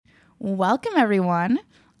Welcome, everyone.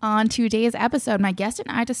 On today's episode, my guest and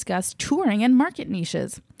I discuss touring and market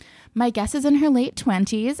niches. My guest is in her late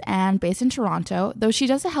 20s and based in Toronto, though she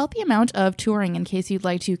does a healthy amount of touring in case you'd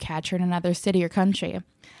like to catch her in another city or country.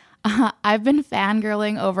 I've been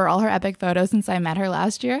fangirling over all her epic photos since I met her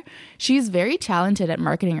last year. She's very talented at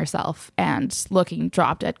marketing herself and looking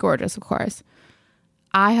drop-dead gorgeous, of course.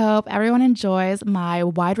 I hope everyone enjoys my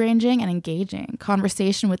wide-ranging and engaging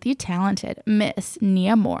conversation with the talented Miss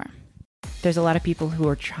Nia More. There's a lot of people who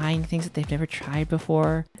are trying things that they've never tried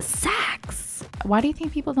before. Sex! Why do you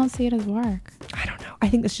think people don't see it as work? I don't know. I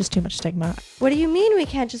think there's just too much stigma. What do you mean we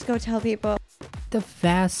can't just go tell people? The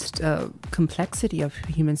vast complexity of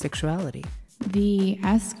human sexuality. The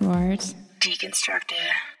escort. Deconstructed.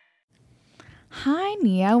 Hi,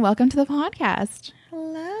 Nia. Welcome to the podcast.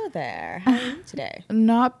 Hello there. How are you today?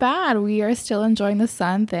 Not bad. We are still enjoying the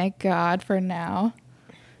sun, thank God, for now.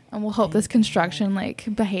 And we'll hope this construction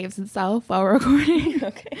behaves itself while we're recording.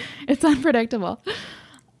 Okay. It's unpredictable.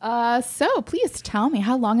 So please tell me,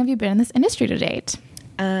 how long have you been in this industry to date?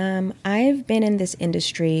 I've been in this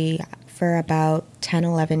industry for about 10,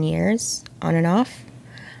 11 years, on and off.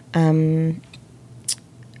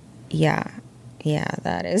 Yeah,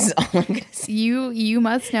 that is all I'm going to say. You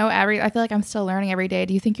must know I feel like I'm still learning every day.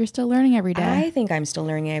 Do you think you're still learning every day? I think I'm still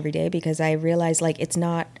learning every day because I realize it's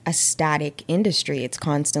not a static industry. It's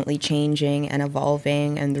constantly changing and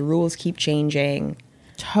evolving and the rules keep changing.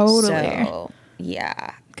 Totally. So,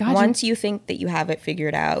 yeah. God, once you think that you have it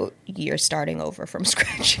figured out, you're starting over from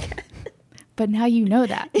scratch again. But now you know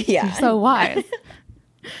that. Yeah. You're so wise.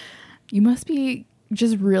 You must be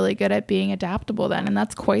just really good at being adaptable then, and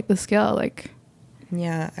that's quite the skill.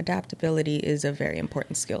 Yeah, adaptability is a very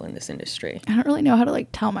important skill in this industry. I don't really know how to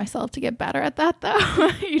tell myself to get better at that though.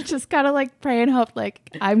 You just gotta pray and hope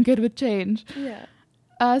I'm good with change. Yeah.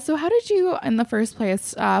 So how did you in the first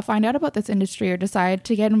place find out about this industry or decide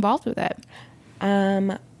to get involved with it?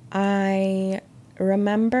 I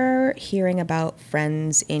remember hearing about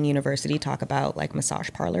friends in university talk about massage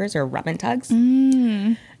parlors or rub and tugs.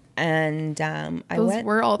 And Those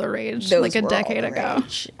were all the rage a decade ago.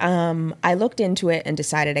 I looked into it and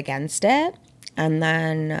decided against it. And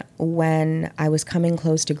then when I was coming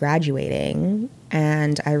close to graduating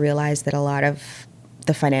and I realized that a lot of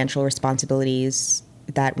the financial responsibilities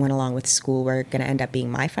that went along with school were going to end up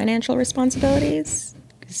being my financial responsibilities,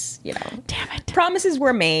 because, damn it, promises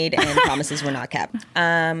were made and promises were not kept.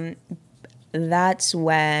 That's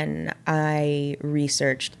when I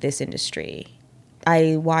researched this industry.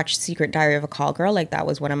 I watched Secret Diary of a Call Girl. That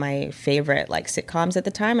was one of my favorite sitcoms at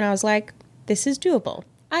the time. And I was like, this is doable.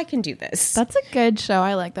 I can do this. That's a good show.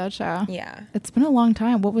 I like that show. Yeah. It's been a long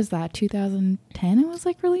time. What was that? 2010 it was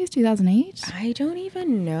released? 2008? I don't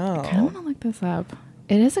even know. I kind of want to look this up.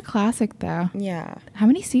 It is a classic though. Yeah. How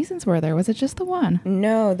many seasons were there? Was it just the one?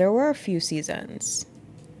 No, there were a few seasons.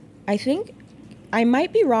 I think, I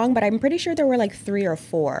might be wrong, but I'm pretty sure there were 3 or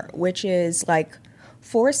 4, which is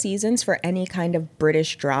 4 seasons for any kind of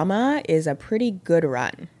British drama is a pretty good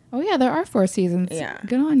run. Oh, yeah, there are 4 seasons. Yeah.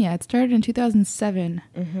 Good on ya. It started in 2007.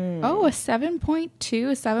 Mm-hmm. Oh, a 7.2,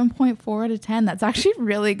 a 7.4 out of 10. That's actually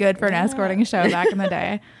really good for an escorting show back in the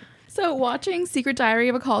day. So watching Secret Diary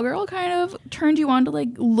of a Call Girl kind of turned you on to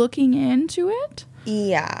looking into it?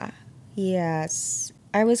 Yeah. Yes.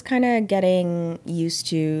 I was kind of getting used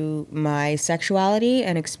to my sexuality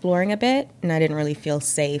and exploring a bit, and I didn't really feel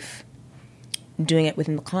safe doing it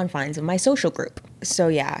within the confines of my social group. So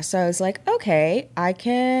I was like, okay, I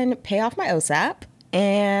can pay off my OSAP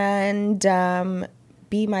and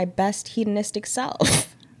be my best hedonistic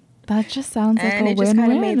self. That just sounds like and a it win-win. just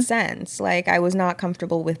kind of made sense. I was not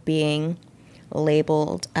comfortable with being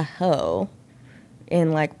labeled a hoe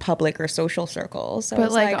in public or social circles. So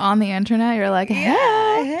but on the internet, you're like, hey.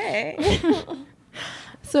 Yeah, hey.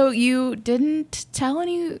 So you didn't tell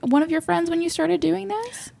any one of your friends when you started doing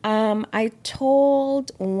this? I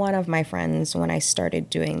told one of my friends when I started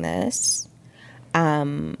doing this.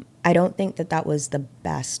 I don't think that was the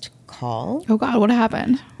best call. Oh God, what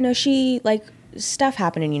happened? No, she stuff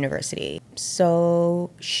happened in university. So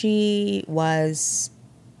she was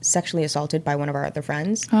sexually assaulted by one of our other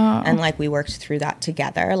friends. Oh. And we worked through that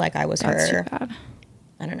together. I was That's her, too bad.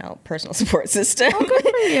 I don't know, personal support system. Oh, good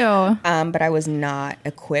for you. But I was not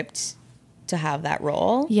equipped to have that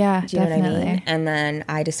role. Yeah, do you know definitely. what I mean? And then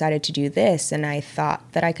I decided to do this, and I thought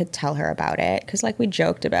that I could tell her about it because we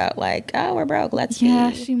joked about oh, we're broke, let's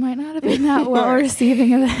Yeah, be. she might not have been that well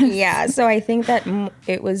receiving of this. Yeah, so I think that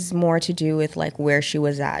it was more to do with where she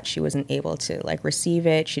was at. She wasn't able to receive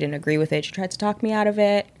it. She didn't agree with it. She tried to talk me out of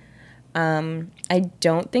it. I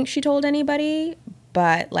don't think she told anybody,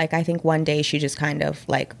 But like, I think one day she just kind of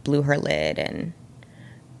like blew her lid and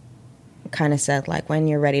kind of said like, when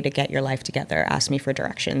you're ready to get your life together, ask me for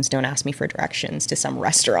directions. Don't ask me for directions to some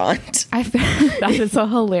restaurant. I feel that is a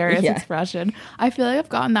hilarious Yeah. expression. I feel like I've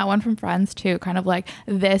gotten that one from friends too. Kind of like,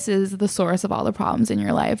 this is the source of all the problems in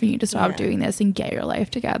your life. You need to stop Yeah. doing this and get your life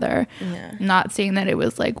together. Yeah. Not seeing that it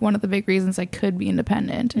was like one of the big reasons I could be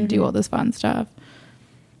independent and do all this fun stuff.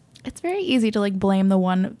 It's very easy to like blame the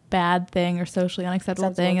one bad thing or socially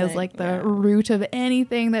unacceptable thing as like the root of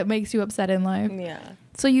anything that makes you upset in life. Yeah.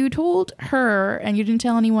 So you told her and you didn't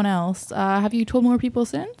tell anyone else. Have you told more people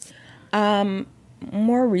since?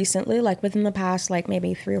 More recently, like within the past, like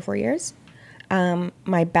maybe 3 or 4 years,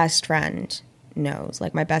 my best friend knows,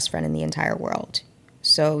 like my best friend in the entire world.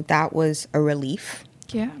 So that was a relief.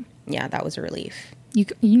 Yeah. Yeah, that was a relief. You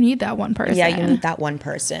need that one person. Yeah, you need that one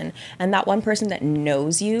person. And that one person that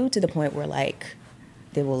knows you to the point where like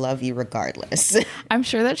they will love you regardless. I'm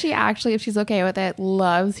sure that she actually, if she's okay with it,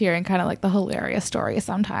 loves hearing kind of like the hilarious stories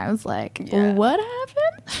sometimes. Like, Yeah. what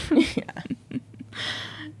happened?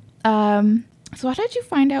 So how did you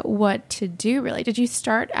find out what to do, really? Did you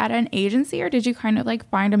start at an agency or did you kind of like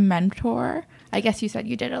find a mentor? I guess you said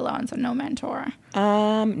you did it alone, so no mentor.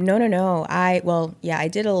 No. I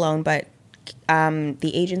did alone, but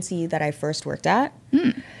the agency that I first worked at,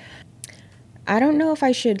 I don't know if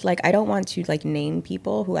I should, like, I don't want to, like, name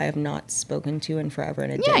people who I have not spoken to in forever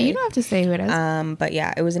and a day. Yeah, you don't have to say who it is. But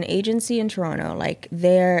yeah, it was an agency in Toronto. Like,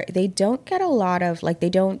 they don't get a lot of, like,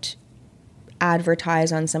 they don't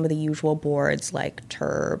advertise on some of the usual boards like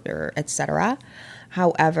Turb or etc.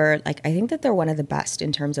 However, like, I think that they're one of the best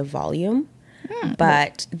in terms of volume.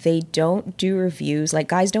 But they don't do reviews. Like,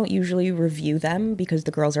 guys don't usually review them because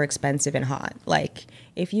the girls are expensive and hot. Like,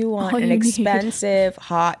 if you want an expensive,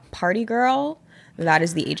 hot party girl, that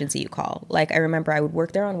is the agency you call. Like, I remember I would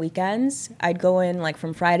work there on weekends. I'd go in, like,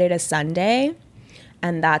 from Friday to Sunday,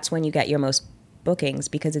 and that's when you get your most bookings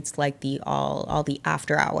because it's, like, the all the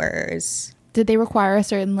after hours. Did they require a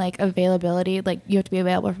certain, like, availability? Like, you have to be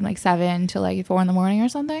available from, like, 7 to, like, 4 in the morning or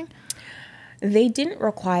something? They didn't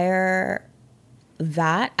require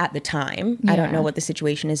that at the time. I don't know what the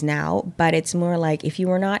situation is now, but it's more like if you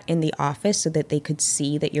were not in the office so that they could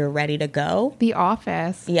see that you're ready to go. The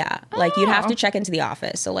office. Yeah. Like, you'd have to check into the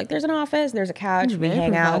office. So, like, there's an office, there's a couch, we Very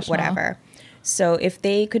hang out, professional. whatever. So if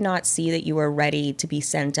they could not see that you were ready to be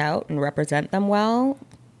sent out and represent them well,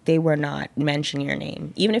 they were not mentioning your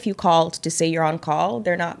name. Even if you called to say you're on call,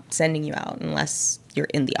 they're not sending you out unless you're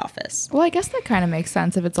in the office. Well, I guess that kind of makes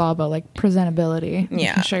sense if it's all about, like, presentability.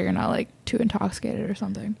 Yeah. Making sure you're not, like, too intoxicated or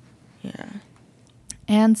something. Yeah.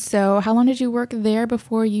 And so how long did you work there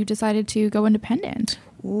before you decided to go independent?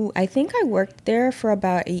 Ooh, I think I worked there for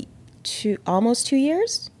about almost 2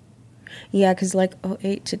 years. Yeah, because like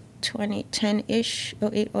 08 to 2010-ish,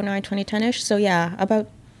 08, 09, 2010-ish. So yeah, about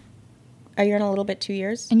a year and a little bit, 2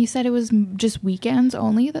 years. And you said it was just weekends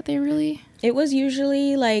only that they really... It was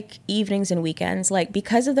usually like evenings and weekends. Like,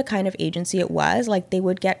 because of the kind of agency it was, like, they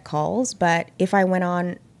would get calls. But if I went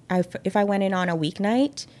in on a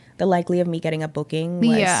weeknight, the likelihood of me getting a booking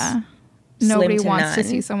was Nobody slim to wants to none.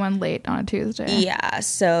 see someone late on a Tuesday. Yeah,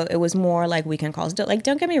 so it was more like weekend calls. Like,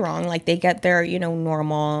 don't get me wrong, like, they get their,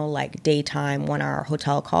 normal, like, daytime 1 hour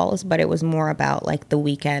hotel calls, but it was more about, like, the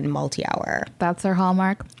weekend multi-hour. That's their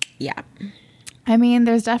hallmark. Yeah. I mean,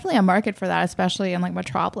 there's definitely a market for that, especially in, like,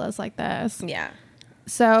 metropolis like this. Yeah.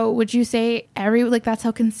 So would you say that's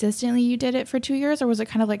how consistently you did it for 2 years, or was it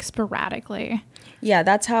kind of like sporadically? Yeah,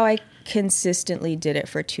 that's how I consistently did it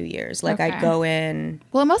for 2 years. Like, Okay. I'd go in.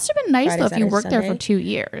 Well, it must have been nice, Friday, though, if you Saturday, worked there for Sunday. 2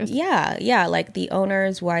 years. Yeah. Like, the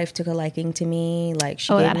owner's wife took a liking to me. Like,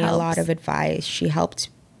 she gave that me a lot helps. of advice. She helped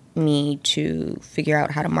me to figure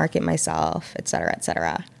out how to market myself, et cetera, et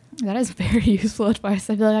cetera. That is very useful advice.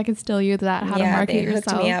 I feel like I could still use that, how to market they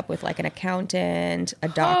yourself. hooked me up with, like, an accountant, a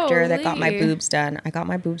doctor that got my Holy. boobs done. I got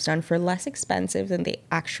my boobs done for less expensive than they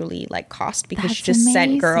actually, like, cost because That's she just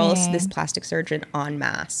sent girls amazing. this plastic surgeon en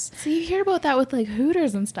masse. So you hear about that with, like,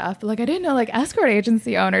 Hooters and stuff, but, like, I didn't know, like, escort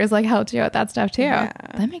agency owners, like, helped you out that stuff, too. Yeah.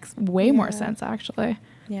 That makes way more sense, actually.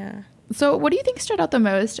 Yeah. So what do you think stood out the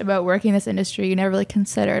most about working in this industry you never really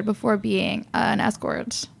considered before being an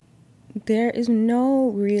escort? There is no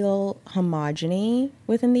real homogeny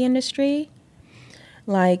within the industry.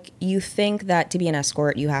 Like, you think that to be an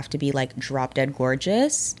escort, you have to be, like, drop dead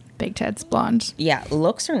gorgeous. Big tits, blonde. Yeah,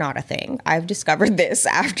 looks are not a thing. I've discovered this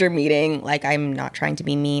after meeting, like, I'm not trying to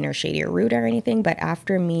be mean or shady or rude or anything, but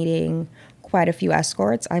after meeting quite a few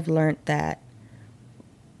escorts, I've learned that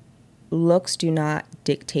looks do not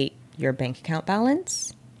dictate your bank account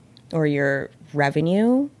balance or your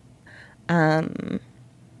revenue.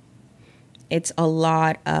 It's a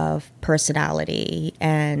lot of personality,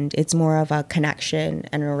 and it's more of a connection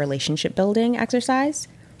and a relationship building exercise.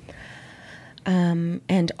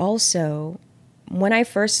 And also, when I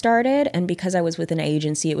first started, and because I was with an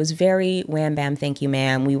agency, it was very wham, bam, thank you,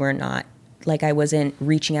 ma'am. We were not, like, I wasn't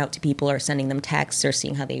reaching out to people or sending them texts or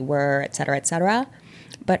seeing how they were, et cetera, et cetera.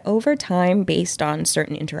 But over time, based on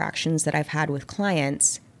certain interactions that I've had with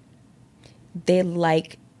clients, they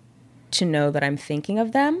like to know that I'm thinking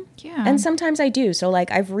of them. Yeah. And sometimes I do. So,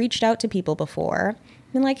 like, I've reached out to people before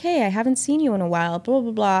and like, hey, I haven't seen you in a while, blah,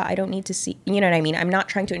 blah, blah. I don't need to see, you know what I mean? I'm not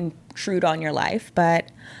trying to intrude on your life,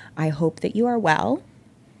 but I hope that you are well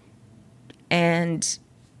and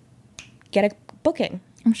get a booking.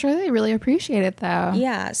 I'm sure they really appreciate it, though.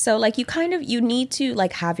 Yeah. So, like, you need to,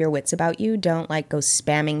 like, have your wits about you. Don't, like, go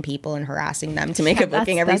spamming people and harassing them to make a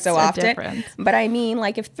booking every so often. Difference. But I mean,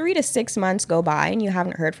 like, if 3 to 6 months go by and you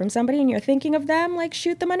haven't heard from somebody and you're thinking of them, like,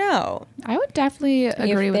 shoot them a note. I would definitely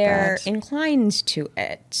agree with they're that. inclined to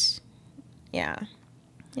it. Yeah.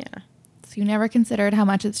 Yeah. So you never considered how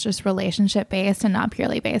much it's just relationship based and not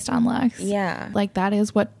purely based on looks. Yeah. Like, that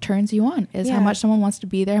is what turns you on, is how much someone wants to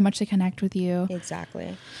be there, how much they connect with you.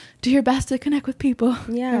 Exactly. Do your best to connect with people.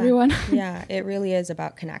 Yeah. Everyone. Yeah. It really is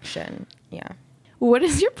about connection. Yeah. What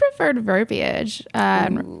is your preferred verbiage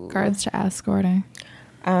in regards to escorting?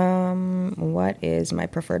 What is my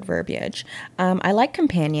preferred verbiage? I like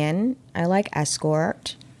companion. I like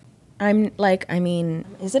escort. I'm like, I mean,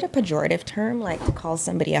 is it a pejorative term, like to call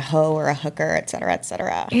somebody a hoe or a hooker, et cetera, et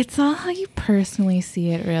cetera? It's all how you personally see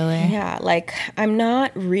it, really. Yeah, like, I'm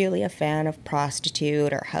not really a fan of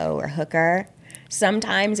prostitute or hoe or hooker.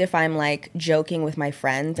 Sometimes if I'm, like, joking with my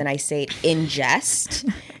friends and I say it in jest,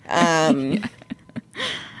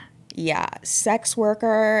 yeah, sex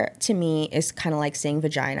worker to me is kind of like saying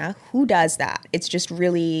vagina. Who does that? It's just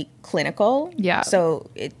really clinical. Yeah. So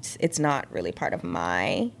it's not really part of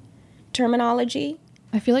my terminology.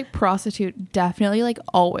 I feel like prostitute definitely, like,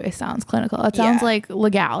 always sounds clinical. It sounds like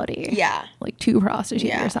legality. Yeah. Like, to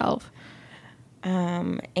prostitute yourself. But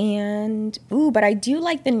I do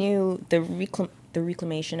like the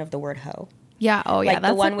reclamation of the word hoe. Yeah. Oh, yeah. Like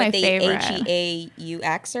That's the one like with my the favorite.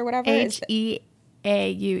 H-E-A-U-X or whatever.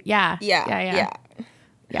 H-E-A-U. Yeah. Yeah.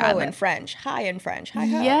 Yeah, Ho in French. Hi in French. Hi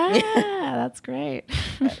ho. Yeah, that's great.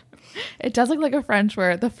 It does look like a French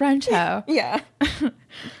word. The French hoe. Yeah.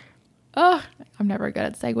 Oh, I'm never good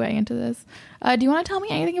at segueing into this. Do you want to tell me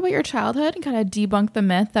anything about your childhood and kind of debunk the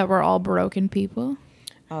myth that we're all broken people?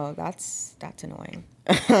 Oh, that's annoying.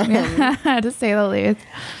 To say the least.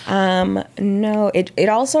 No, it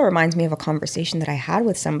also reminds me of a conversation that I had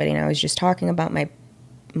with somebody, and I was just talking about my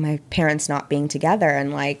parents not being together,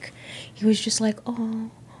 and like he was just like,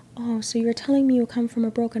 oh, so you're telling me you come from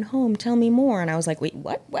a broken home? Tell me more. And I was like, wait,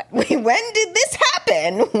 what? Wait, when did this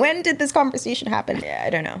happen? When did this conversation happen? Yeah,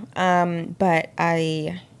 I don't know. But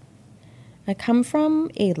I come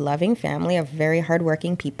from a loving family of very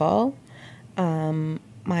hardworking people.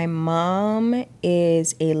 My mom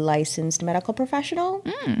is a licensed medical professional,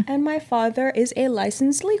 and my father is a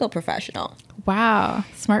licensed legal professional. Wow.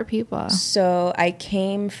 Smart people. So I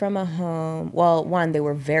came from a home, well, one, they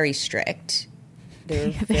were very strict.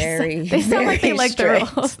 They were They sound like they like the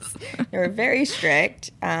rules. They were very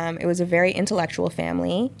strict. It was a very intellectual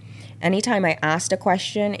family. Anytime I asked a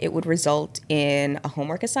question, it would result in a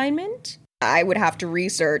homework assignment. I would have to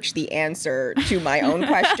research the answer to my own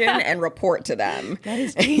question and report to them. That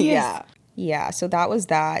is genius. Yeah. So that was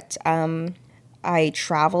that. I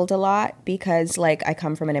traveled a lot because, like, I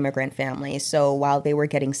come from an immigrant family. So while they were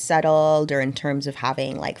getting settled, or in terms of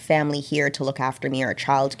having, like, family here to look after me or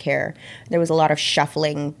childcare, there was a lot of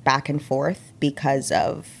shuffling back and forth because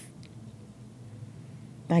of,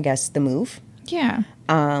 I guess, the move. Yeah.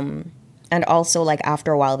 And also, like,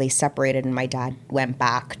 after a while, they separated and my dad went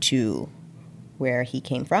back to where he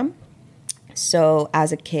came from. So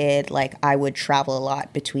as a kid, like, I would travel a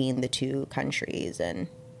lot between the two countries, and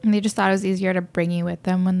they just thought it was easier to bring you with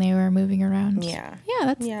them when they were moving around. Yeah.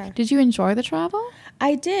 Yeah. Did you enjoy the travel?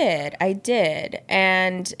 I did.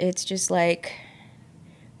 And it's just like,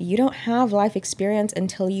 you don't have life experience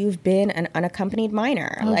until you've been an unaccompanied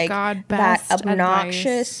minor. Oh, like, God, that best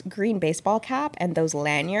obnoxious advice. green baseball cap and those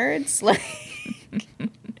lanyards. Like,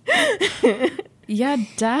 Yeah,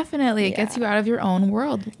 definitely. It gets you out of your own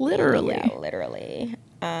world, literally. Yeah, literally.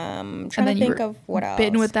 Trying to then you think were of what else.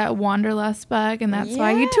 Bitten with that wanderlust bug, and that's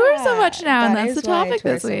why you tour so much now, and that's the topic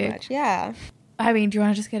this week. Yeah. I mean, do you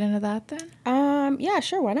want to just get into that then? Yeah,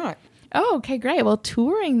 sure. Why not? Oh, okay, great. Well,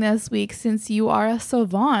 touring this week, since you are a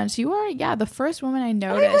savant, you are, the first woman I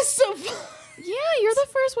noticed. I was so Yeah, you're the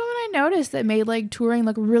first woman I noticed that made like touring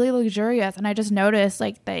look really luxurious. And I just noticed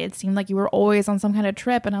like that it seemed like you were always on some kind of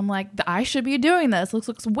trip. And I'm like, I should be doing this.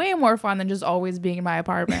 Looks way more fun than just always being in my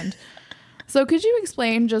apartment. So could you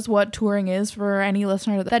explain just what touring is for any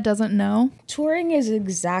listener that doesn't know? Touring is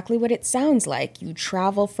exactly what it sounds like. You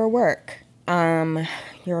travel for work.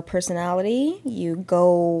 You're a personality. You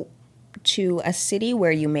go to a city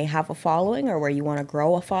where you may have a following or where you want to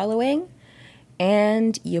grow a following.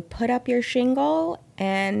 And you put up your shingle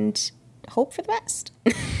and hope for the best.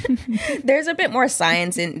 There's a bit more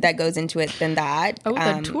science that goes into it than that. Oh,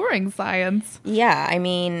 the touring science. Yeah, I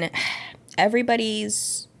mean,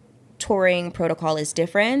 everybody's touring protocol is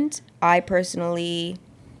different. I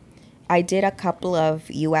did a couple of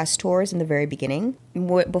US tours in the very beginning.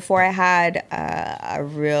 Before I had a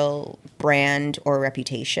real brand or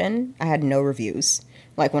reputation, I had no reviews.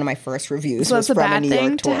 Like one of my first reviews was from a New York tour. So that's a bad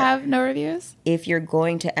thing to have no reviews? If you're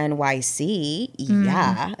going to NYC,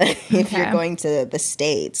 yeah. If you're going to the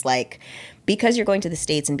States, like because you're going to the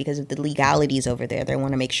States and because of the legalities over there, they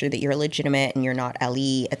want to make sure that you're legitimate and you're not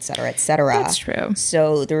LE, et cetera, et cetera. That's true.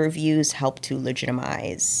 So the reviews help to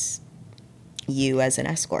legitimize you as an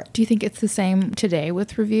escort. Do you think it's the same today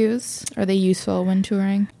with reviews? Are they useful when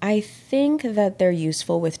touring? I think that they're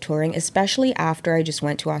useful with touring, especially after I just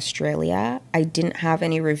went to Australia. I didn't have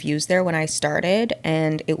any reviews there when I started,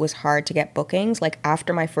 and it was hard to get bookings. Like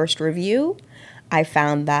after my first review, I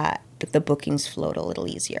found that the bookings flowed a little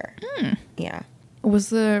easier. Yeah.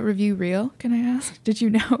 Was the review real, can I ask? Did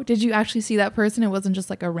you know? Did you actually see that person? It wasn't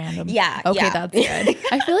just like a random... Yeah. Okay, yeah. that's good.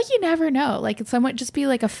 I feel like you never know. Like someone just be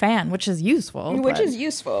like a fan, which is useful.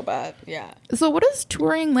 But yeah. So what does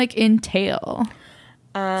touring like entail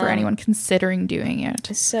for anyone considering doing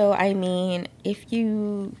it? So, I mean,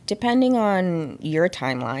 depending on your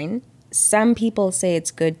timeline, some people say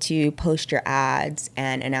it's good to post your ads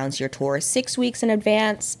and announce your tour 6 weeks in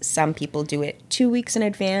advance. Some people do it 2 weeks in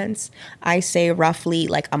advance. I say roughly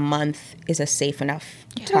like a month is a safe enough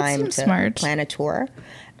time to plan a tour.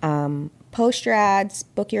 Post your ads,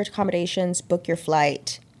 book your accommodations, book your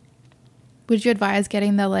flight. Would you advise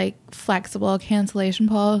getting the like flexible cancellation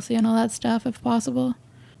policy and all that stuff if possible?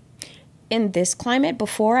 In this climate,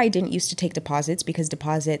 before I didn't used to take deposits because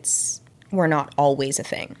deposits were not always a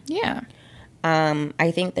thing. Yeah.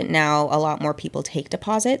 I think that now a lot more people take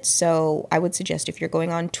deposits. So I would suggest if you're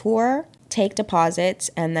going on tour, take deposits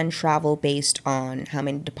and then travel based on how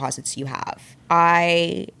many deposits you have.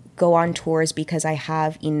 I go on tours because I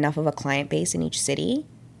have enough of a client base in each city.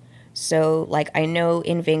 So like I know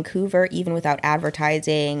in Vancouver, even without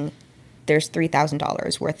advertising, there's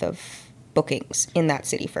 $3,000 worth of bookings in that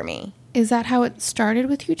city for me. Is that how it started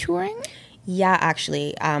with you touring? Yeah,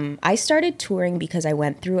 actually. I started touring because I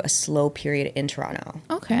went through a slow period in Toronto.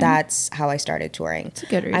 Okay. That's how I started touring. That's a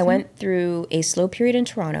good reason. I went through a slow period in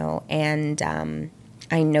Toronto, and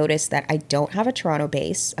I noticed that I don't have a Toronto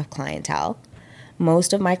base of clientele.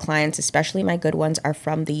 Most of my clients, especially my good ones, are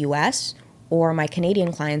from the US, or my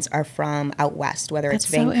Canadian clients are from out west, whether it's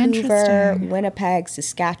Vancouver, Winnipeg,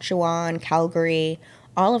 Saskatchewan, Calgary.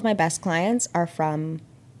 All of my best clients are from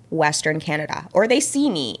Western Canada, or they see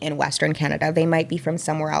me in Western Canada. They might be from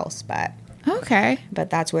somewhere else, but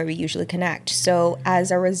that's where we usually connect. So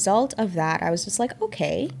as a result of that, I was just like,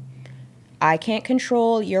 okay, I can't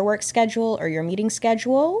control your work schedule or your meeting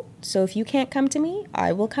schedule. So if you can't come to me,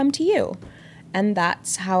 I will come to you. And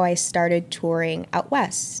that's how I started touring out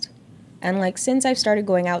west. And like since I've started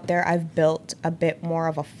going out there, I've built a bit more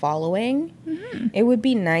of a following. Mm-hmm. It would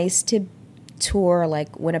be nice to tour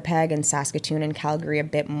like Winnipeg and Saskatoon and Calgary a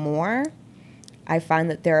bit more. I find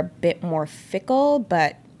that they're a bit more fickle,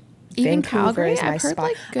 but even Vancouver Calgary, is my I've heard, spot.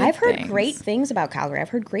 like, I've heard great things about Calgary. I've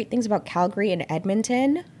heard great things about Calgary and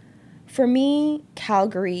Edmonton. For me,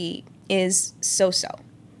 Calgary is so-so.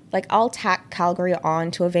 Like I'll tack Calgary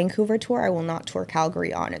on to a Vancouver tour. I will not tour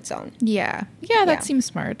Calgary on its own. Yeah, that seems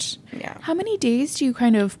smart. Yeah. How many days do you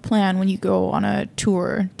kind of plan when you go on a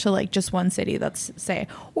tour to like just one city, let's say?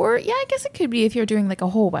 Or I guess it could be if you're doing like a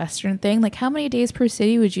whole Western thing. Like how many days per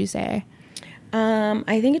city would you say?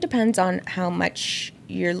 I think it depends on how much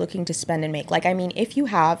you're looking to spend and make. Like, I mean, if you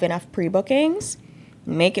have enough pre-bookings,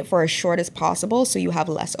 make it for as short as possible so you have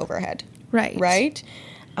less overhead. Right. Right?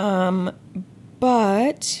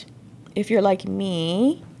 But if you're like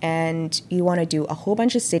me and you want to do a whole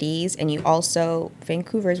bunch of cities and you also,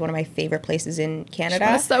 Vancouver is one of my favorite places in Canada. Just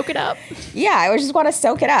want to soak it up. Yeah, I just want to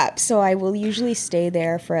soak it up. So I will usually stay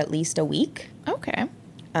there for at least a week. Okay.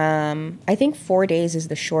 I think 4 days is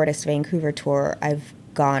the shortest Vancouver tour I've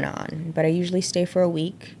gone on, but I usually stay for a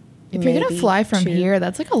week. If you're going to fly from here,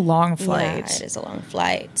 that's like a long flight. Yeah, it is a long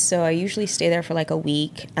flight. So I usually stay there for like a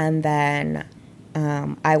week and then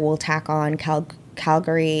I will tack on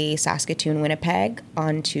Calgary, Saskatoon, Winnipeg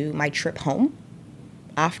onto my trip home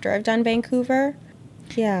after I've done Vancouver.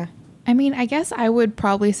 Yeah. I mean, I guess I would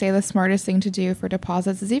probably say the smartest thing to do for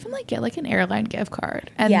deposits is even like get like an airline gift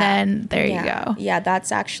card. And then there you go. Yeah,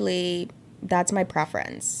 that's my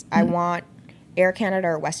preference. I want Air Canada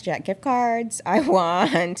or WestJet gift cards. I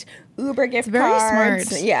want Uber gift cards.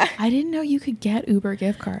 Smart. Yeah. I didn't know you could get Uber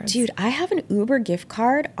gift cards. Dude, I have an Uber gift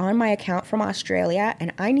card on my account from Australia,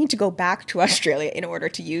 and I need to go back to Australia in order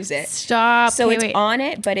to use it. Stop. So it's on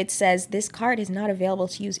it, but it says this card is not available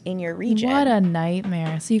to use in your region. What a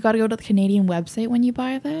nightmare. So you got to go to the Canadian website when you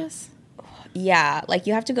buy this? Yeah, like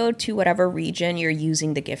you have to go to whatever region you're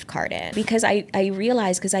using the gift card in. Because I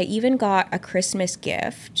realized, because I even got a Christmas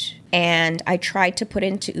gift and I tried to put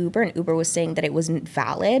into Uber and Uber was saying that it wasn't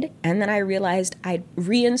valid. And then I realized I'd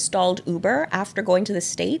reinstalled Uber after going to the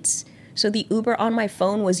States. So the Uber on my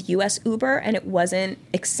phone was US Uber and it wasn't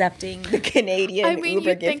accepting the Canadian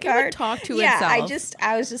Uber gift card. Think it would talk to itself.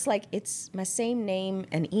 I was just like, it's my same name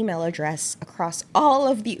and email address across all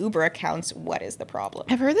of the Uber accounts. What is the problem?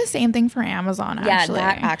 I've heard the same thing for Amazon, actually.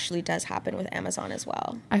 Yeah, that actually does happen with Amazon as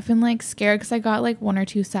well. I've been like scared because I got like 1 or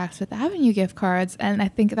 2 Saks Fifth Avenue gift cards and I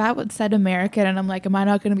think that would said American and I'm like, am I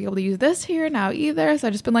not going to be able to use this here now either? So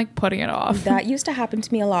I've just been like putting it off. That used to happen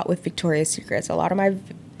to me a lot with Victoria's Secrets. A lot of my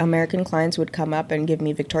American clients would come up and give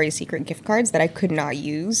me Victoria's Secret gift cards that I could not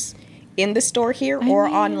use in the store here or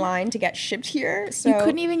online to get shipped here. So you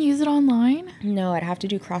couldn't even use it online? No, I'd have to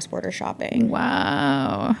do cross-border shopping.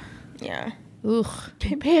 Wow. Yeah. Ugh.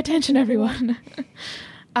 Pay attention, everyone.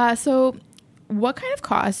 So what kind of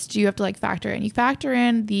costs do you have to like factor in? You factor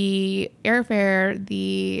in the airfare,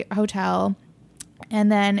 the hotel,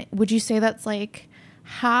 and then would you say that's like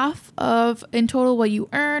half of in total what you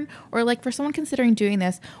earn? Or like for someone considering doing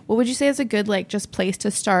this, what would you say is a good like just place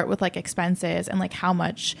to start with like expenses and like how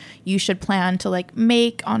much you should plan to like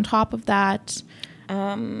make on top of that?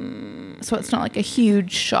 So it's not like a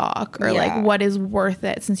huge shock or like what is worth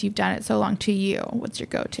it since you've done it so long to you? What's your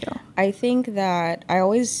go-to? I think that I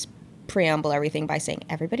always preamble everything by saying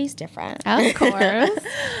everybody's different. Of course.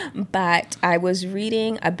 But I was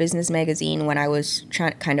reading a business magazine when I was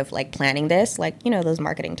kind of like planning this, like, you know, those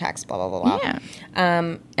marketing texts, blah, blah, blah, blah.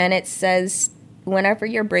 Yeah. And it says whenever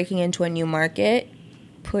you're breaking into a new market,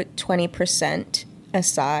 put 20%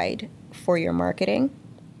 aside for your marketing.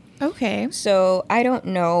 Okay. So I don't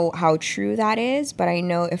know how true that is, but I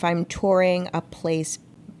know if I'm touring a place,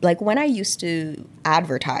 like when I used to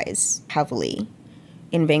advertise heavily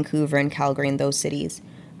in Vancouver and Calgary and those cities,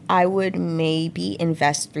 I would maybe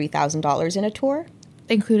invest $3,000 in a tour.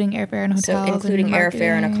 Including airfare and hotels. So including and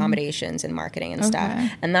airfare and accommodations and marketing and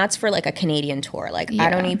stuff. And that's for like a Canadian tour. Like I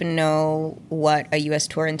don't even know what a US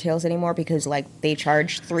tour entails anymore because like they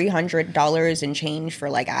charge $300 and change for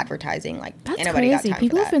like advertising. Like that's anybody crazy. got time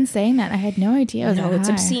People for have that. been saying that. I had no idea. No, it's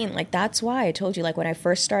obscene. Like that's why I told you, like when I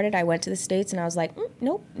first started, I went to the States and I was like,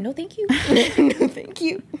 nope, no thank you. No thank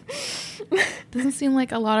you. Doesn't seem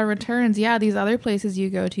like a lot of returns. Yeah, these other places you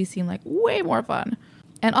go to seem like way more fun.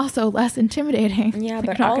 And also less intimidating. Yeah, Like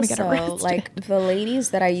but you're not also, gonna get arrested. like, the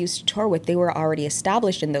ladies that I used to tour with, they were already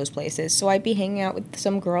established in those places. So I'd be hanging out with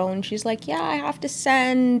some girl, and she's like, yeah, I have to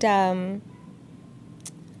send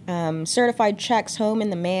certified checks home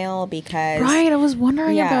in the mail because... Right, I was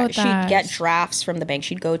wondering about that. She'd get drafts from the bank.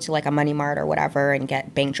 She'd go to, like, a Money Mart or whatever and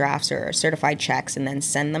get bank drafts or certified checks and then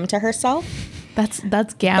send them to herself. That's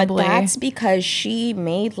gambling. But that's because she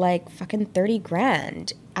made, like, fucking 30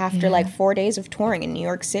 grand after like 4 days of touring in New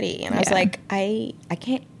York City. And I was like, I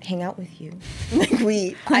can't hang out with you.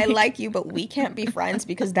 Like I like you, but we can't be friends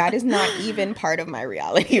because that is not even part of my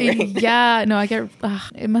reality right now. Yeah, no, I get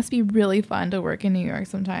it must be really fun to work in New York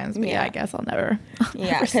sometimes. But I guess I'll never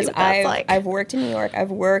because I've worked in New York. I've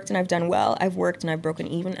worked and I've done well. I've worked and I've broken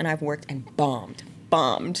even, and I've worked and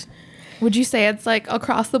bombed. Would you say it's like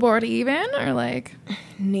across the board even, or like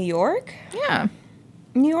New York? Yeah.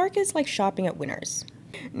 New York is like shopping at Winners.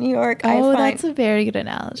 New York, that's a very good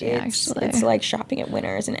analogy, actually. It's like shopping at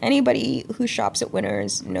Winners, and anybody who shops at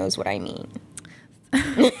Winners knows what I mean.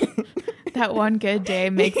 That one good day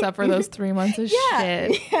makes up for those 3 months of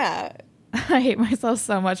shit. Yeah. I hate myself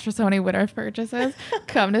so much for so many Winners purchases,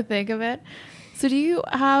 come to think of it. So do you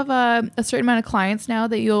have a certain amount of clients now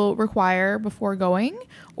that you'll require before going?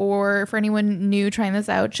 Or for anyone new trying this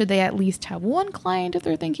out, should they at least have 1 client if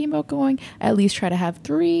they're thinking about going? At least try to have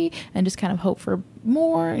 3 and just kind of hope for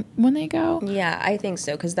more when they go? Yeah, I think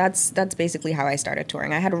so, because that's basically how I started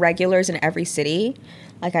touring. I had regulars in every city.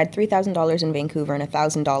 Like I had $3,000 in Vancouver and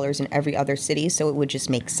 $1,000 in every other city, so it would just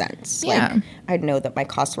make sense. Yeah. Like I'd know that my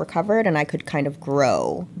costs were covered and I could kind of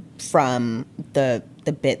grow from the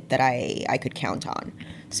bit that I could count on.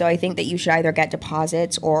 So I think that you should either get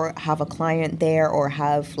deposits or have a client there or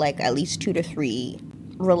have like at least 2 to 3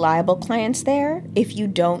 reliable clients there. If you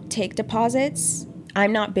don't take deposits,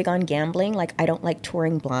 I'm not big on gambling. Like, I don't like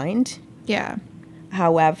touring blind. Yeah.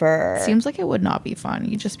 However, Seems like it would not be fun.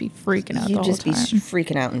 You'd just be freaking out the whole you'd just time. be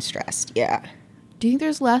freaking out and stressed. Yeah. Do you think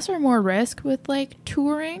there's less or more risk with like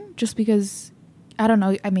touring? Just because, I don't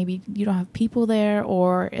know, maybe you don't have people there,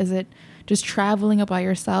 or is it just traveling up by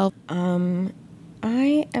yourself?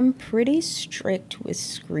 I am pretty strict with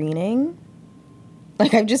screening.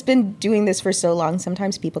 Like, I've just been doing this for so long.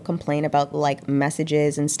 Sometimes people complain about like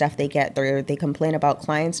messages and stuff they get, or they complain about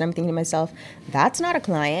clients, and I'm thinking to myself, that's not a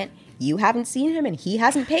client. You haven't seen him and he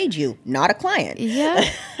hasn't paid you. Not a client. Yeah.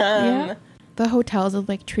 Yeah. The hotels have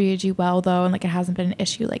like treated you well though, and like it hasn't been an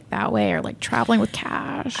issue like that way, or like traveling with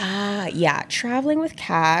cash. Yeah, traveling with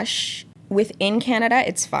cash within Canada,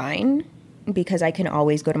 it's fine because I can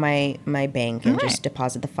always go to my bank and just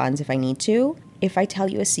deposit the funds if I need to. If I tell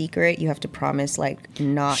you a secret, you have to promise like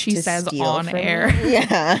not She to says steal on from air. me.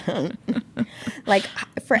 Yeah. Like,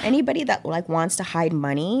 for anybody that like wants to hide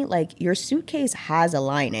money, like your suitcase has a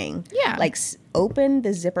lining. Yeah. Like open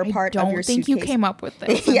the zipper part of your don't think suitcase. you came up with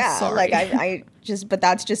this. I'm Yeah, sorry. like I just, but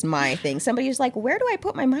that's just my thing. Somebody was like, where do I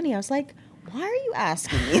put my money? I was like, why are you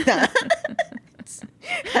asking me that?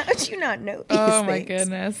 How did you not know these Oh my things?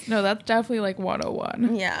 goodness. No, that's definitely like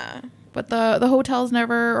 101. Yeah. But the hotels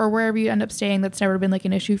never, or wherever you end up staying, that's never been like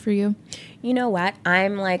an issue for you? You know what?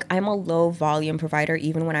 I'm a low volume provider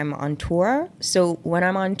even when I'm on tour. So when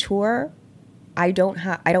I'm on tour, I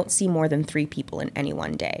don't see more than 3 people in any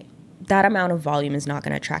one day. That amount of volume is not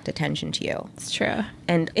going to attract attention to you. It's true.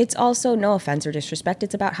 And it's also, no offense or disrespect,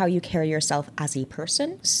 it's about how you carry yourself as a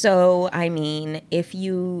person. So, I mean, if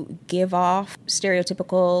you give off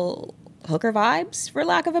stereotypical hooker vibes, for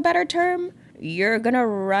lack of a better term, you're going to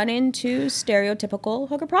run into stereotypical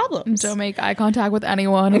hooker problems. Don't make eye contact with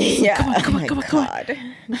anyone. Yeah. Come on, Oh my God.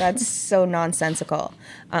 That's so nonsensical.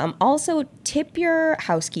 Also, tip your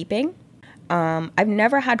housekeeping. I've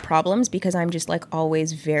never had problems because I'm just like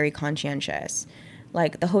always very conscientious.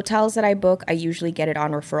 Like the hotels that I book, I usually get it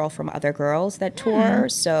on referral from other girls that tour.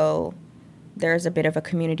 So there's a bit of a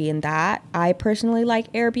community in that. I personally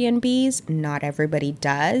like Airbnbs. Not everybody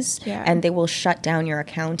does. Yeah. And they will shut down your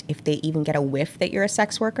account if they even get a whiff that you're a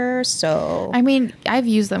sex worker. So I mean, I've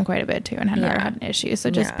used them quite a bit too and have never Yeah. had an issue. So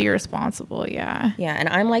just Yeah. be responsible. Yeah. yeah, and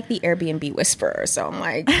I'm like the Airbnb whisperer. So I'm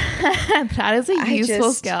like, That is a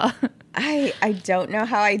useful skill. I don't know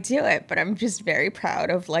how I do it, but I'm just very proud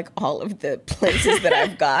of like all of the places that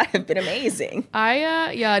I've got have been amazing.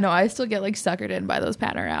 I still get like suckered in by those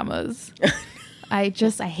panoramas. I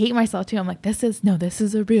hate myself too. I'm like, this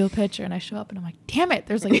is a real picture. And I show up and I'm like, damn it,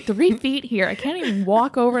 there's like 3 feet here. I can't even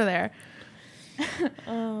walk over there.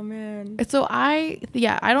 Oh man. So I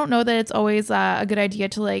don't know that it's always a good idea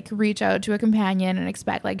to like reach out to a companion and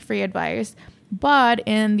expect like free advice. But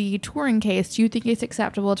in the touring case, do you think it's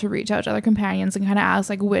acceptable to reach out to other companions and kind of ask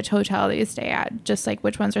like which hotel they stay at, just like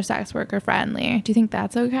which ones are sex worker friendly? Do you think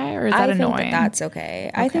that's okay, or is that annoying? I think that's okay.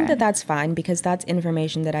 I think that that's fine because that's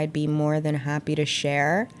information that I'd be more than happy to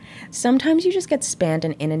share. Sometimes you just get spammed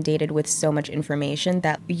and inundated with so much information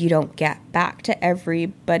that you don't get back to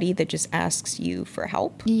everybody that just asks you for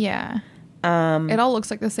help. Yeah. It all looks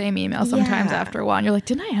like the same email sometimes Yeah. after a while. And you're like,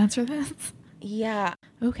 didn't I answer this? Yeah.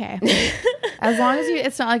 Okay. As long as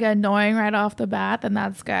it's not like annoying right off the bat, then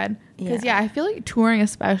that's good. Because I feel like touring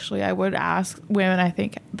especially, I would ask women I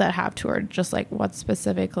think that have toured just like what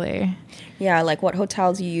specifically. Yeah, like what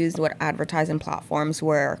hotels you use, what advertising platforms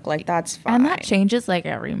work. Like that's fine. And that changes like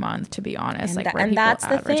every month, to be honest. And, like where and people that's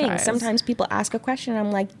the thing. advertise. Sometimes people ask a question and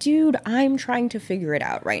I'm like, dude, I'm trying to figure it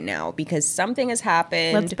out right now because something has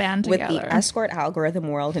happened Let's band with together. the escort algorithm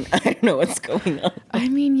world and I don't know what's going on. I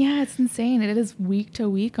mean, yeah, it's insane. It is week to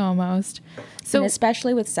week almost. So And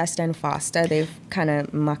especially with Sesta and Fosta, they've kind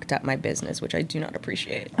of mucked up my business, which I do not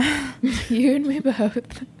appreciate. you and me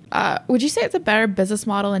both. Would you say it's a better business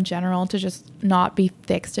model in general to just not be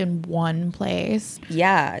fixed in one place?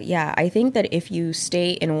 Yeah. I think that if you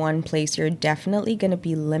stay in one place, you're definitely going to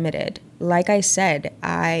be limited. Like I said,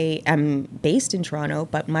 I am based in Toronto,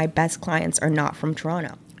 but my best clients are not from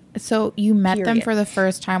Toronto. So you met them Period. for the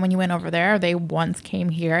first time when you went over there, or they once came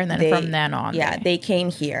here and then from then on? Yeah, they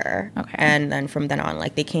came here. Okay. And then from then on,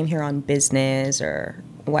 like they came here on business or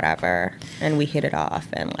whatever. And we hit it off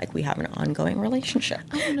and like we have an ongoing relationship.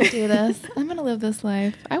 I'm going to do this. I'm going to live this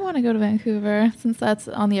life. I want to go to Vancouver since that's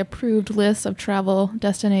on the approved list of travel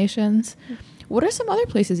destinations. What are some other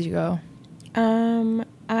places you go?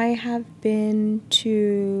 I have been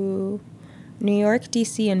to New York,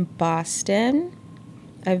 DC, and Boston.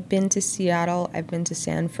 I've been to Seattle. I've been to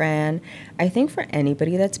San Fran. I think for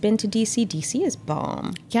anybody that's been to DC, DC is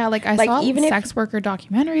bomb. Yeah, like I saw even sex worker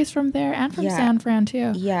documentaries from there and from San Fran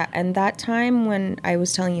too. Yeah, and that time when I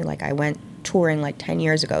was telling you, like I went touring like 10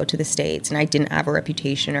 years ago to the States and I didn't have a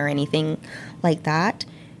reputation or anything like that.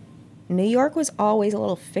 New York was always a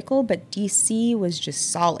little fickle, but DC was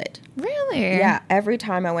just solid. Really? Yeah, every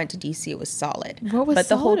time I went to DC, it was solid. What was But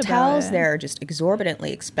the solid hotels about it? there are just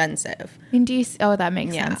exorbitantly expensive. In DC, oh, that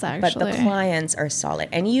makes sense actually. But the clients are solid.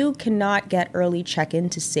 And you cannot get early check-in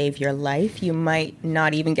to save your life. You might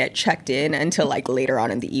not even get checked in until like later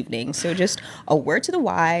on in the evening. So just a word to the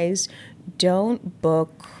wise, don't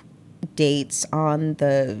book dates on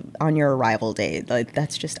your arrival date. Like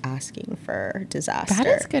that's just asking for disaster. That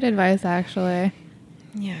is good advice actually.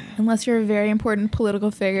 Yeah. Unless you're a very important political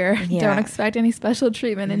figure, don't expect any special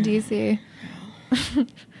treatment in DC.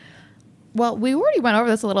 Well, we already went over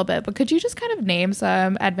this a little bit, but could you just kind of name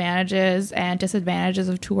some advantages and disadvantages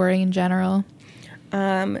of touring in general?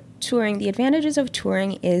 Touring, the advantages of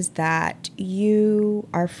touring is that you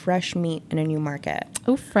are fresh meat in a new market.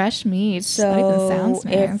 Oh, fresh meat. So that even sounds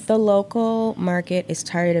nice. if the local market is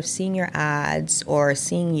tired of seeing your ads or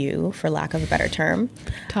seeing you, for lack of a better term,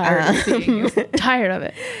 tired of seeing you. Tired of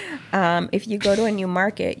it. If you go to a new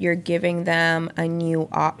market, you're giving them a new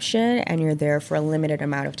option and you're there for a limited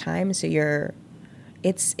amount of time. So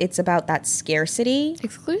it's about that scarcity.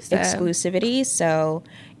 Exclusivity. So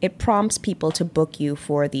it prompts people to book you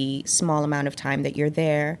for the small amount of time that you're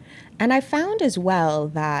there. And I found as well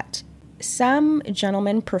that some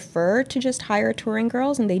gentlemen prefer to just hire touring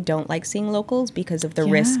girls and they don't like seeing locals because of the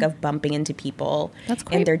risk of bumping into people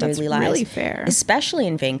in their daily lives. That's really fair. Especially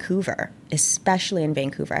in Vancouver.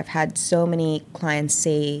 I've had so many clients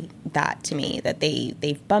say that to me, that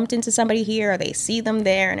they've bumped into somebody here or they see them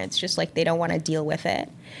there and it's just like they don't want to deal with it.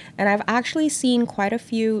 And I've actually seen quite a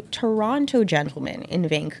few Toronto gentlemen in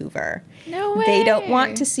Vancouver. No way. They don't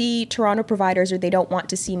want to see Toronto providers or they don't want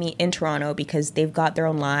to see me in Toronto because they've got their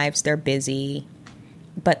own lives, they're busy,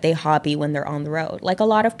 but they hobby when they're on the road. Like a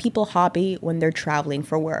lot of people hobby when they're traveling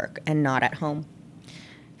for work and not at home.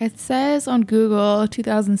 It says on Google,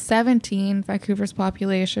 2017, Vancouver's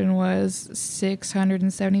population was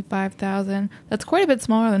 675,000. That's quite a bit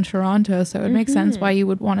smaller than Toronto, so it makes sense why you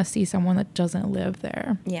would want to see someone that doesn't live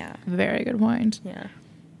there. Yeah. Very good point. Yeah.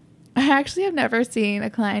 I actually have never seen a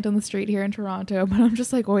client on the street here in Toronto, but I'm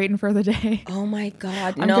just like waiting for the day. Oh my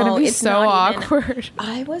God. I'm going to be so awkward.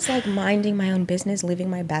 I was like minding my own business, living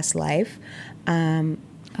my best life.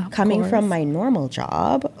 Coming from my normal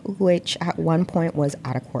job, which at one point was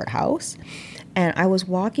at a courthouse. And I was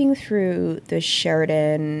walking through the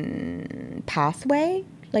Sheridan pathway.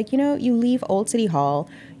 Like, you know, you leave Old City Hall,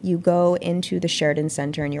 you go into the Sheridan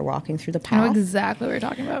Center and you're walking through the path. I know exactly what you're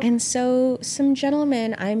talking about. And so some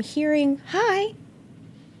gentlemen, I'm hearing, hi.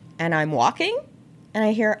 And I'm walking. And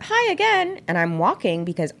I hear, hi again. And I'm walking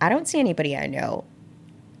because I don't see anybody I know.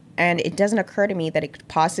 And it doesn't occur to me that it could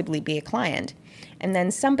possibly be a client. And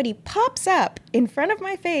then somebody pops up in front of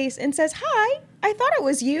my face and says, hi, I thought it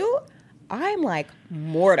was you. I'm like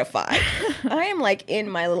mortified. I am like in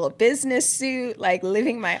my little business suit, like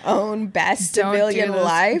living my own best civilian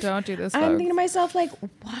life. Don't do this, I'm folks. thinking to myself, like,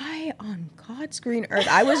 why on God's green earth?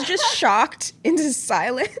 I was just shocked into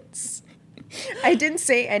silence. I didn't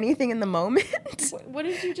say anything in the moment. What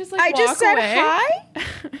did you just like I walk just said away? hi.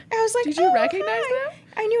 I was like, Did you recognize hi. them?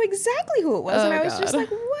 I knew exactly who it was. Oh, and I was just God.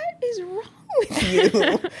 like, what is wrong with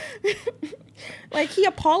you? Like, he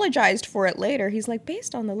apologized for it later. He's like,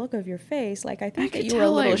 based on the look of your face, like, I think that you were a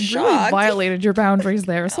little shocked. Really violated your boundaries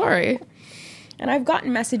there. Sorry. And I've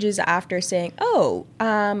gotten messages after saying,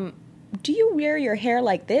 do you wear your hair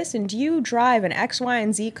like this? And do you drive an X, Y,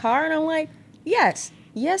 and Z car? And I'm like, yes,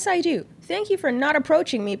 I do. Thank you for not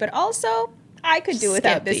approaching me. But also, I could do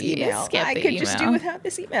without this email. I could just do without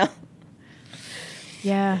this email.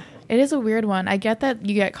 Yeah. It is a weird one. I get that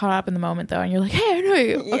you get caught up in the moment, though, and you're like, hey, I know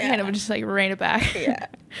you. Yeah. Okay, and it would just, like, rein it back. Yeah.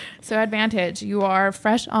 So, advantage. You are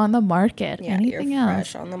fresh on the market. Yeah, Anything you're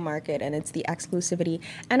else? fresh on the market, and it's the exclusivity.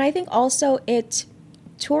 And I think also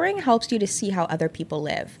touring helps you to see how other people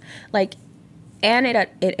live. Like, and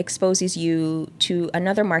it exposes you to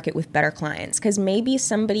another market with better clients. Because maybe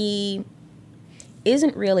somebody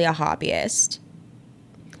isn't really a hobbyist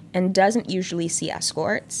and doesn't usually see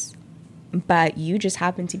escorts, but you just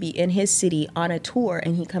happen to be in his city on a tour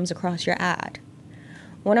and he comes across your ad.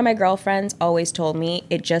 One of my girlfriends always told me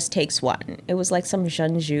it just takes one. It was like some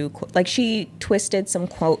Jean Zhu, like she twisted some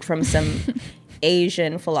quote from some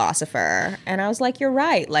Asian philosopher. And I was like, you're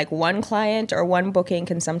right. Like one client or one booking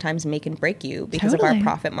can sometimes make and break you because of our Totally.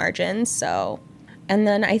 profit margins. So, and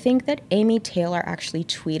then I think that Amy Taylor actually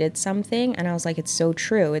tweeted something and I was like, it's so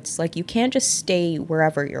true. It's like you can't just stay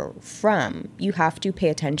wherever you're from. You have to pay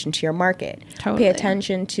attention to your market. Totally. Pay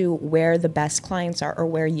attention to where the best clients are or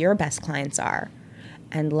where your best clients are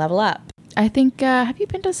and level up. I think, have you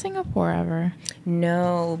been to Singapore ever?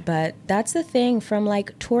 No, but that's the thing. From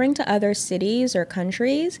like touring to other cities or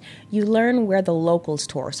countries, you learn where the locals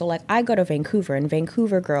tour. So like I go to Vancouver and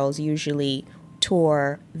Vancouver girls usually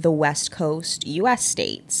tour the West Coast US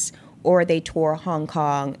states, or they tour Hong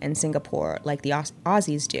Kong and Singapore like the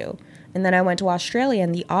Aussies do. And then I went to Australia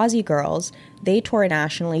and the Aussie girls, they tour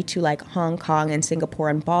nationally to like Hong Kong and Singapore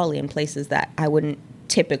and Bali and places that I wouldn't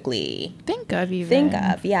typically Think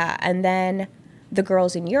of. yeah. And then the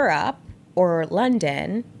girls in Europe or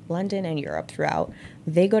London and Europe throughout,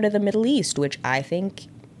 they go to the Middle East, which I think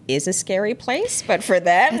is a scary place, but for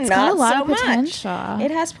them, It's not got a lot so of much. potential.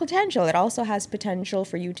 It has potential. It also has potential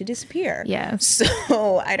for you to disappear. Yes.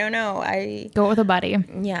 So I don't know. Go with a buddy.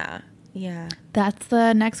 Yeah. That's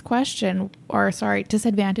the next question. Or, sorry,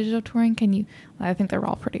 disadvantages of touring. I think they're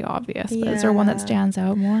all pretty obvious, but is there one that Yeah. stands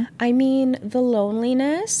out more? I mean, the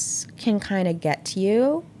loneliness can kind of get to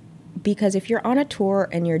you because if you're on a tour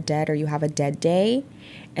and you're dead or you have a dead day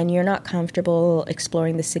and you're not comfortable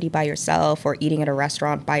exploring the city by yourself or eating at a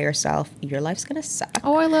restaurant by yourself, your life's going to suck.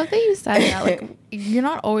 Oh, I love that you said that. Like, you're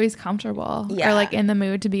not always comfortable Yeah. or like in the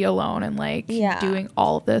mood to be alone and like Yeah. doing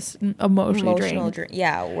all of this emotionally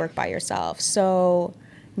draining. Work by yourself. So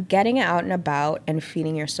getting out and about and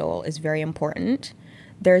feeding your soul is very important.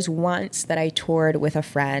 There's once that I toured with a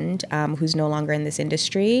friend who's no longer in this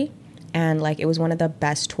industry. And like it was one of the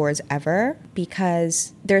best tours ever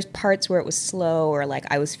because there's parts where it was slow or like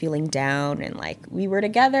I was feeling down and like we were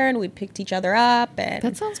together and we picked each other up and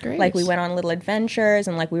That sounds great. like we went on little adventures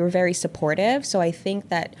and like we were very supportive. So I think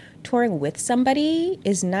that touring with somebody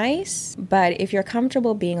is nice, but if you're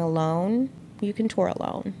comfortable being alone, you can tour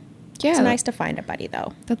alone. Yeah, It's nice to find a buddy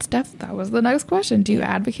though. that was the next question. Do you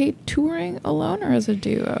advocate touring alone or as a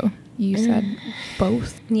duo? You said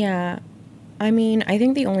both. Yeah. I mean, I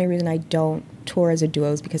think the only reason I don't tour as a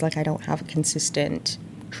duo is because, like, I don't have a consistent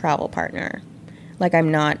travel partner. Like,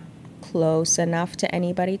 I'm not close enough to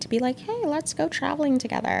anybody to be like, hey, let's go traveling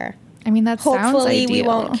together. I mean, that sounds Hopefully we ideal.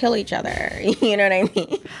 won't kill each other. You know what I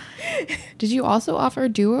mean? Did you also offer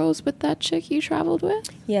duos with that chick you traveled with?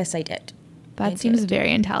 Yes, I did. That I seems did.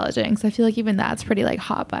 very intelligent because I feel like even that's pretty like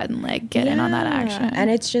hot button, like get in on that Yeah. action. And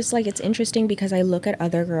it's just like, it's interesting because I look at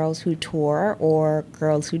other girls who tour or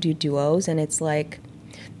girls who do duos and it's like,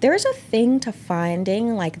 there's a thing to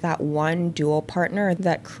finding like that one duo partner,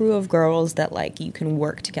 that crew of girls that like you can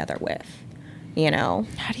work together with, you know?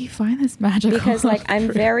 How do you find this magical? Because like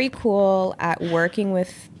I'm very cool at working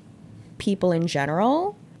with people in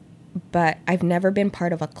general, but I've never been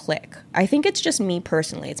part of a clique. I think it's just me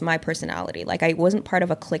personally. It's my personality. Like I wasn't part of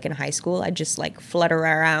a clique in high school. I just like flutter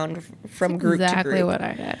around from group to exactly group. what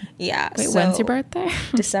I did. Yeah. Wait, so when's your birthday?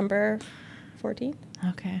 December 14th.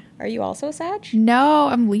 Okay. Are you also Sag? No,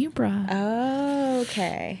 I'm Libra. Oh,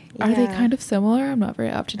 okay. Are they Yeah. kind of similar? I'm not very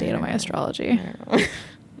up to date on my astrology.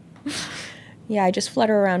 Yeah, I just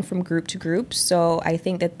flutter around from group to group. So I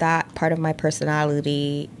think that that part of my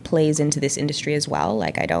personality plays into this industry as well.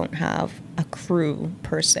 Like I don't have a crew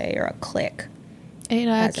per se or a clique. It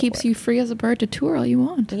As it keeps were. you free as a bird to tour all you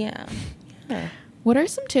want. Yeah. Yeah. What are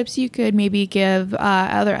some tips you could maybe give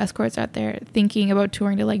other escorts out there thinking about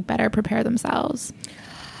touring to like better prepare themselves?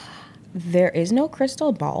 There is no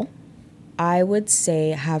crystal ball. I would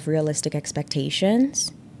say have realistic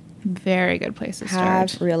expectations. Very good place to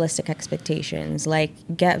Have start. realistic expectations. Like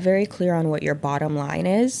get very clear on what your bottom line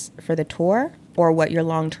is for the tour or what your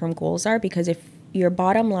long-term goals are, because if your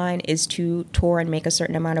bottom line is to tour and make a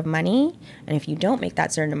certain amount of money, and if you don't make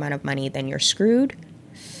that certain amount of money, then you're screwed.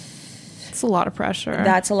 It's a lot of pressure.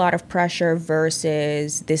 That's a lot of pressure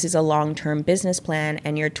versus this is a long-term business plan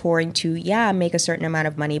and you're touring to, make a certain amount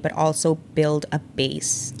of money, but also build a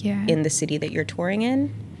base Yeah. in the city that you're touring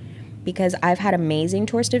in. Because I've had amazing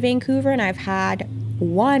tours to Vancouver and I've had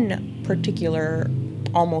one particular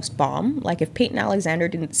almost bomb. Like if Peyton Alexander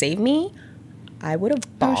didn't save me, I would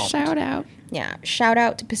have bombed. Oh, shout out. Yeah, shout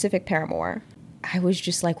out to Pacific Paramore. I was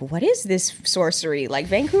just like, what is this sorcery? Like,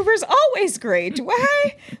 Vancouver's always great.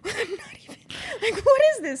 Why? I'm not even, like, what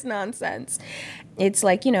is this nonsense? It's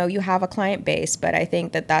like, you have a client base, but I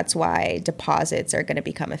think that that's why deposits are going to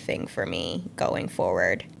become a thing for me going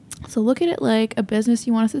forward. So look at it like a business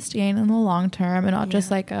you want to sustain in the long term and not just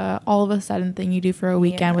like a all of a sudden thing you do for a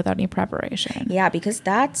weekend without any preparation. Yeah, because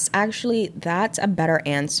that's a better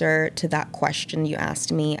answer to that question you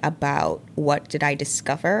asked me about what did I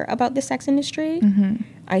discover about the sex industry.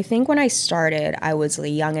 I think when I started, I was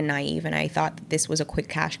young and naive, and I thought that this was a quick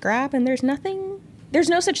cash grab, and there's no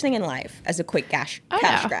such thing in life as a quick cash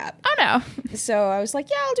grab. Oh, no. So I was like,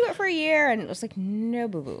 yeah, I'll do it for a year. And it was like, no,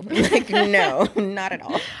 boo-boo. Like, no, not at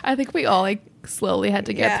all. I think we all like slowly had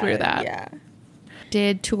to get through that. Yeah.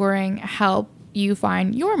 Did touring help you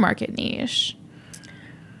find your market niche?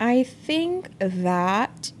 I think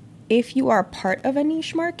that if you are part of a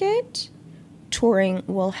niche market, touring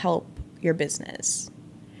will help your business.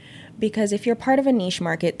 Because if you're part of a niche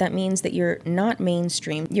market, that means that you're not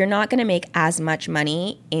mainstream. You're not going to make as much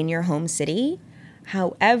money in your home city.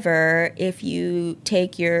 However, if you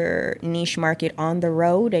take your niche market on the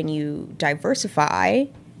road and you diversify,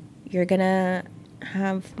 you're going to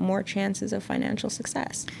have more chances of financial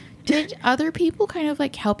success. Did other people kind of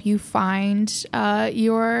like help you find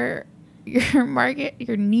your market,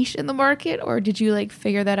 your niche in the market, or did you like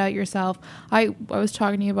figure that out yourself? I was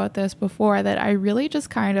talking to you about this before, that I really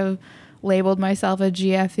just kind of labeled myself a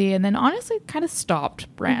GFE and then honestly kind of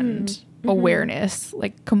stopped brand awareness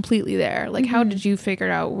like completely there. Like how did you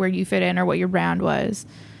figure out where you fit in or what your brand was?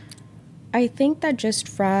 I think that just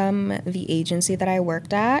from the agency that I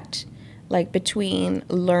worked at, like between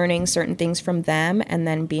learning certain things from them and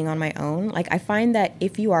then being on my own, like I find that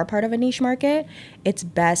if you are part of a niche market, it's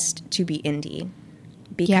best to be indie.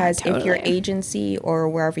 Because if your agency or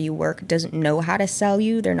wherever you work doesn't know how to sell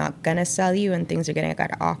you, they're not going to sell you, and things are going to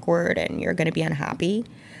get awkward and you're going to be unhappy.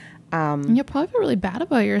 And you'll probably feel really bad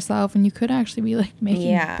about yourself, and you could actually be like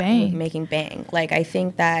making bank. Like I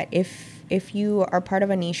think that if you are part of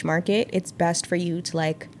a niche market, it's best for you to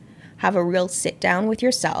like have a real sit down with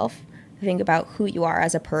yourself, think about who you are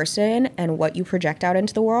as a person and what you project out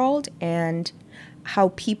into the world and how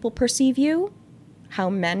people perceive you, how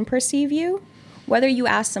men perceive you. Whether you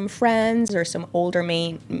ask some friends or some older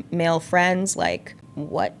male friends, like,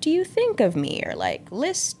 what do you think of me? Or like,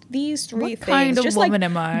 list these three things. Kind of just woman like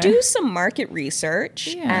am I? do some market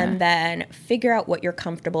research and then figure out what you're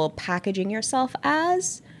comfortable packaging yourself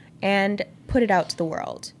as and put it out to the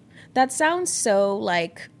world. That sounds so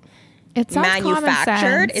like it sounds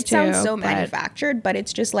manufactured. It sounds so but manufactured, but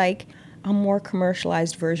it's just like a more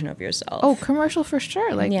commercialized version of yourself. Oh, commercial for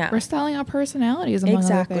sure. Like we're selling our personalities among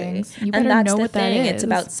other things. You better and that's know the what thing. that is. It's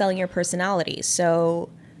about selling your personality. So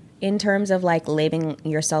in terms of like labeling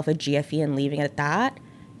yourself a GFE and leaving it at that,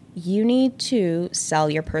 you need to sell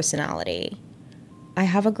your personality. I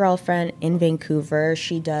have a girlfriend in Vancouver.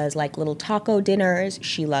 She does like little taco dinners.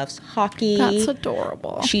 She loves hockey. That's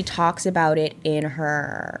adorable. She talks about it in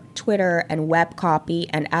her Twitter and web copy.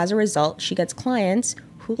 And as a result, she gets clients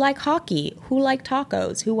who like hockey, who like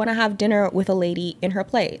tacos, who want to have dinner with a lady in her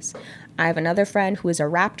place. I have another friend who is a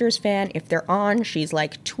Raptors fan. If they're on, she's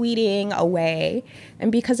like tweeting away.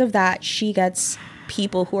 And because of that, she gets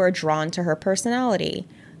people who are drawn to her personality.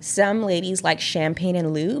 Some ladies like champagne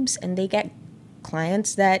and lubes, and they get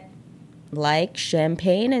clients that like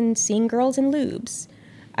champagne and seeing girls in lubes.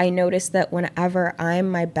 I notice that whenever I'm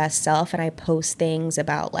my best self and I post things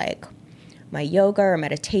about like my yoga or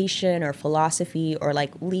meditation or philosophy or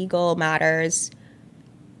like legal matters,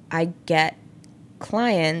 I get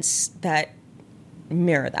clients that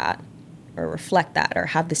mirror that or reflect that or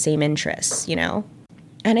have the same interests, you know?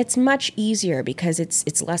 And it's much easier because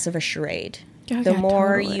it's less of a charade. The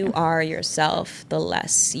more you are yourself, the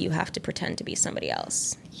less you have to pretend to be somebody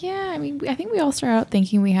else. Yeah, I mean, I think we all start out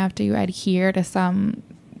thinking we have to adhere to some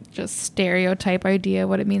just stereotype idea of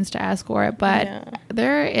what it means to ask for it, but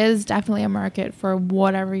there is definitely a market for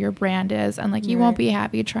whatever your brand is, and like you won't be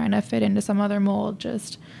happy trying to fit into some other mold.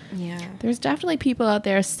 Just there's definitely people out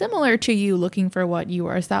there similar to you looking for what you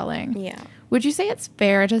are selling. Would you say it's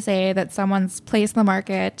fair to say that someone's place in the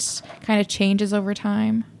market kind of changes over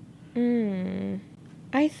time?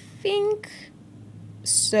 I think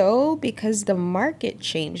so, because the market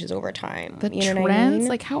changes over time. The you know trends, what I mean?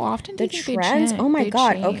 like how often do the you think trends? they Oh my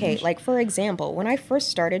god! change? Okay, like for example, when I first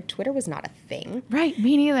started, Twitter was not a thing. Right,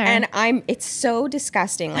 me neither. And it's so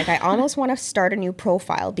disgusting. Like I almost want to start a new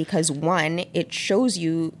profile because one, it shows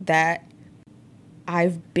you that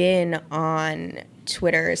I've been on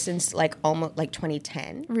Twitter since like almost like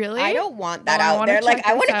 2010. Really? I don't want that out there. Like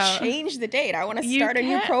I want to change the date. I want to start a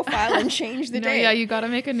new profile and change the date. Yeah, you got to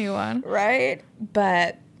make a new one. Right?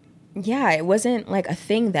 But Yeah, it wasn't like a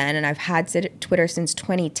thing then, and I've had Twitter since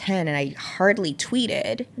 2010, and I hardly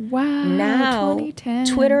tweeted. Wow. Now, 2010.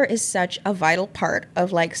 Twitter is such a vital part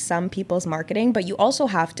of like some people's marketing, but you also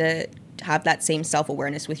have to have that same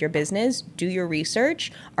self-awareness with your business. Do your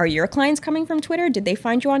research. Are your clients coming from Twitter? Did they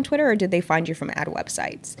find you on Twitter, or did they find you from ad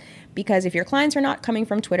websites? Because if your clients are not coming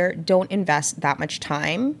from Twitter, don't invest that much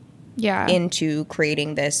time into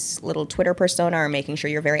creating this little Twitter persona or making sure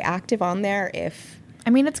you're very active on there. I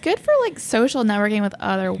mean, it's good for like social networking with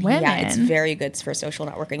other women. Yeah, it's very good for social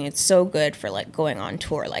networking. It's so good for like going on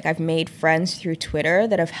tour. Like I've made friends through Twitter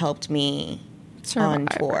that have helped me on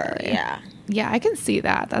tour. Really. Yeah. Yeah, I can see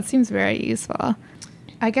that. That seems very useful.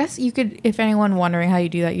 I guess you could, if anyone wondering how you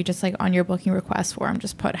do that, you just like on your booking request form,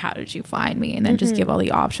 just put how did you find me, and then just give all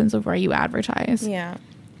the options of where you advertise. Yeah.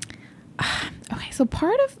 Okay, so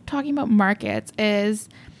part of talking about markets is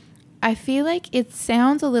I feel like it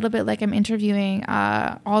sounds a little bit like I'm interviewing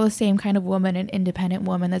all the same kind of woman, an independent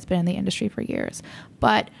woman that's been in the industry for years.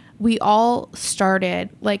 But we all started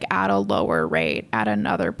like at a lower rate at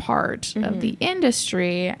another part of the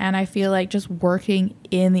industry. And I feel like just working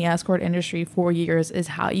in the escort industry for years is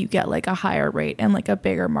how you get like a higher rate and like a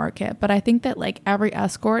bigger market. But I think that like every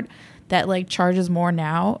escort that like charges more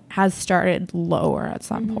now has started lower at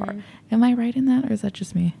some point. Am I right in that, or is that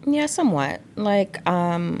just me? Yeah, somewhat. Like,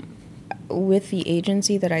 with the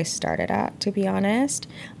agency that I started at, to be honest,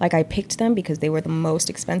 like I picked them because they were the most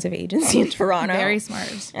expensive agency in Toronto. Very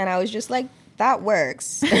smart. And I was just like, that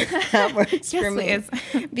works. That works for me.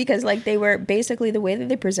 Because like they were basically the way that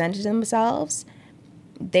they presented themselves,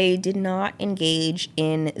 they did not engage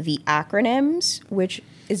in the acronyms, which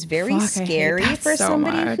is very scary for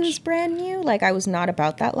somebody who's brand new. Like I was not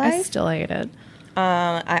about that life. I still hate it.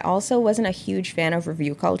 I also wasn't a huge fan of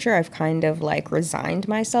review culture. I've kind of like resigned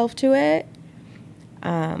myself to it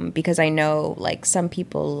because I know like some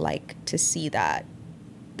people like to see that.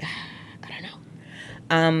 I don't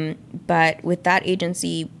know. But with that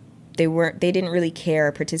agency, they didn't really care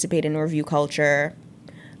or participate in review culture.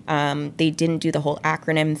 They didn't do the whole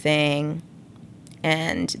acronym thing,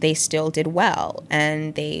 and they still did well,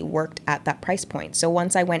 and they worked at that price point. So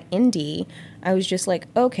once I went indie, I was just like,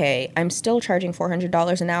 okay, I'm still charging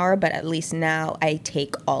 $400 an hour, but at least now I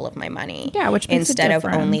take all of my money. Yeah, which makes instead a of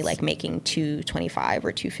difference. only like making $225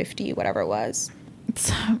 or $250, whatever it was.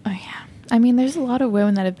 So, yeah. I mean, there's a lot of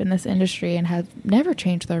women that have been in this industry and have never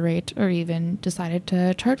changed their rate or even decided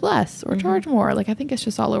to charge less or charge more. Like, I think it's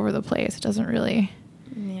just all over the place. It doesn't really...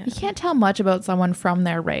 Yeah. You can't tell much about someone from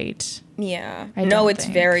their rate. Yeah. It's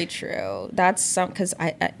think. very true. That's some... Because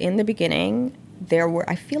in the beginning,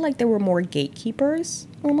 I feel like there were more gatekeepers,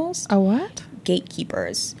 almost. A what?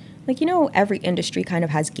 Gatekeepers. Like, you know, every industry kind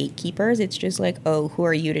of has gatekeepers. It's just like, oh, who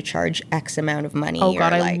are you to charge X amount of money? Oh,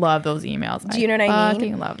 God, like, I love those emails. Do you know what I mean? I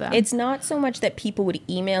fucking love them. It's not so much that people would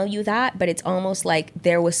email you that, but it's almost like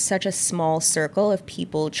there was such a small circle of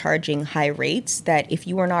people charging high rates that if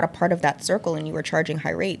you were not a part of that circle and you were charging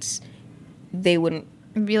high rates, they wouldn't...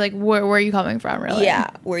 be like, where are you coming from, really?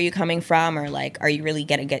 Yeah, where are you coming from? Or like, are you really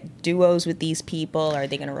going to get duos with these people? Are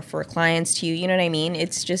they going to refer clients to you? You know what I mean?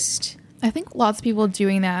 It's just... I think lots of people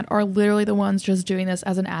doing that are literally the ones just doing this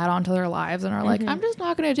as an add-on to their lives and are like, I'm just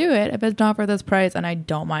not going to do it if it's not for this price, and I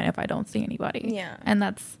don't mind if I don't see anybody. Yeah. And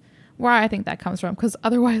that's where I think that comes from, because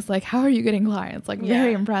otherwise, like, how are you getting clients? Like,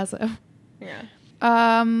 very impressive.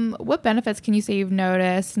 Yeah. What benefits can you say you've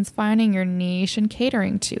noticed since finding your niche and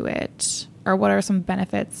catering to it? Or what are some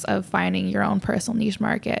benefits of finding your own personal niche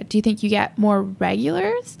market? Do you think you get more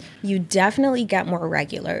regulars? You definitely get more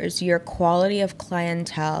regulars. Your quality of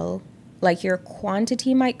clientele... Like your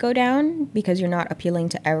quantity might go down because you're not appealing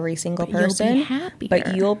to every single person. You'll be happier.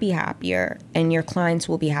 But you'll be happier, and your clients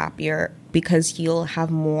will be happier because you'll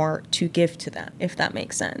have more to give to them, if that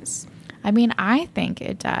makes sense. I mean, I think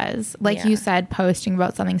it does. Like you said, posting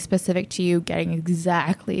about something specific to you, getting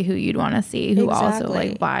exactly who you'd want to see, who also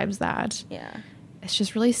like vibes that. Yeah. It's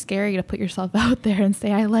just really scary to put yourself out there and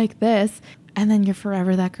say, I like this. And then you're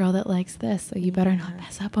forever that girl that likes this. So you better not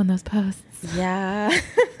mess up on those posts. Yeah.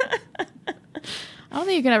 I don't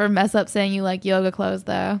think you can ever mess up saying you like yoga clothes,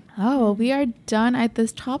 though. Oh, well, we are done at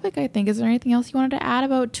this topic, I think. Is there anything else you wanted to add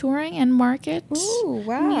about touring and market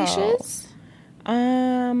niches?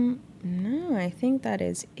 No, I think that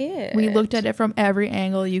is it. We looked at it from every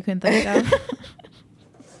angle you can think of.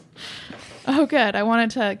 Oh, good. I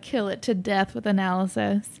wanted to kill it to death with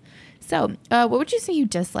analysis. So, what would you say you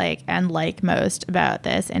dislike and like most about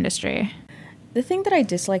this industry? The thing that I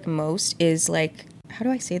dislike most is like, how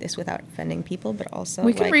do I say this without offending people, but also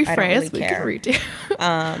we can like, rephrase. I don't really we care. can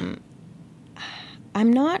redo.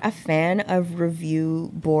 I'm not a fan of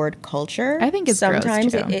review board culture. I think it's gross,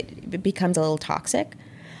 sometimes too. it becomes a little toxic.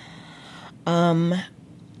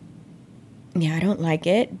 Yeah, I don't like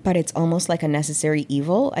it, but it's almost like a necessary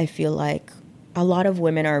evil. I feel like a lot of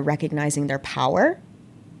women are recognizing their power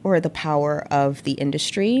or the power of the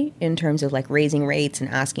industry in terms of like raising rates and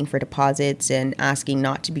asking for deposits and asking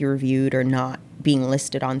not to be reviewed or not being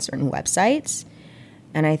listed on certain websites.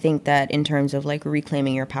 And I think that in terms of like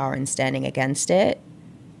reclaiming your power and standing against it,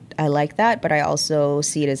 I like that, but I also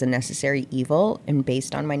see it as a necessary evil. And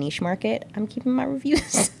based on my niche market, I'm keeping my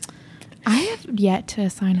reviews. I have yet to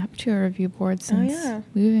sign up to a review board since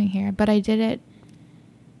moving here, but I did it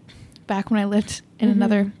back when I lived in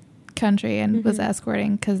another country and was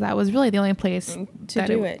escorting, because that was really the only place to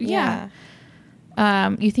do it. Yeah.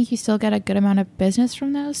 You think you still get a good amount of business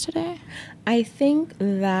from those today? I think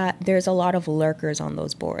that there's a lot of lurkers on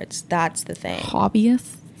those boards. That's the thing.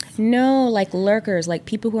 Hobbyists? No, like lurkers, like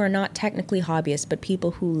people who are not technically hobbyists, but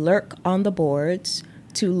people who lurk on the boards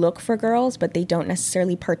to look for girls, but they don't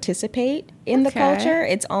necessarily participate in the culture.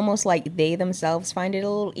 It's almost like they themselves find it a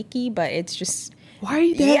little icky, but it's just... Why are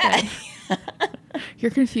you there? Yeah.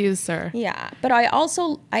 You're confused, sir. Yeah, but I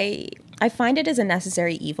also... I find it as a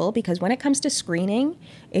necessary evil, because when it comes to screening,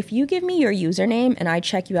 if you give me your username and I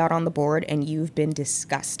check you out on the board and you've been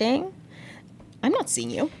disgusting, I'm not seeing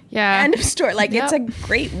you. Yeah. End of story. Like, it's a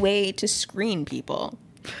great way to screen people.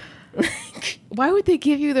 Why would they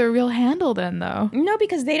give you their real handle then, though? No,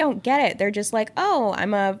 because they don't get it. They're just like, oh,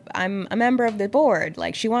 I'm a member of the board.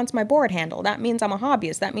 Like, she wants my board handle. That means I'm a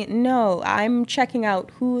hobbyist. That means no, I'm checking out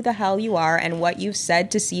who the hell you are and what you've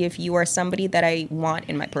said to see if you are somebody that I want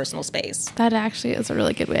in my personal space. That actually is a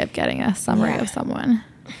really good way of getting a summary of someone.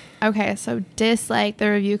 Okay, so dislike the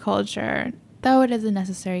review culture, though it is a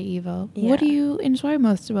necessary evil. Yeah. What do you enjoy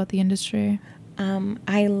most about the industry?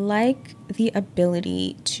 I like the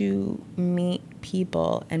ability to meet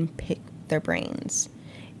people and pick their brains.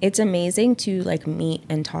 It's amazing to like meet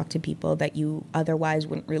and talk to people that you otherwise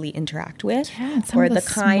wouldn't really interact with, or the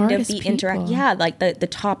kind of the interact. Yeah, like the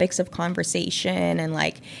topics of conversation, and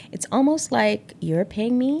like it's almost like you're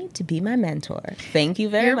paying me to be my mentor. Thank you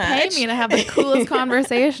very much. You're paying me to have the coolest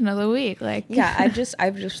conversation of the week. Like, yeah, I've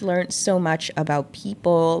just learned so much about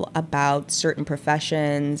people, about certain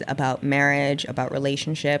professions, about marriage, about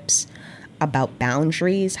relationships, about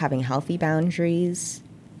boundaries, having healthy boundaries.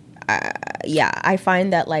 Yeah, I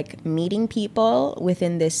find that like meeting people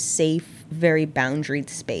within this safe, very boundaried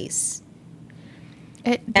space.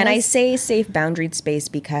 And I say safe, boundaried space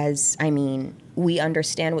because, I mean, we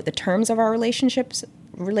understand what the terms of our relationship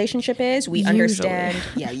is. We understand,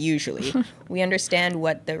 usually. We understand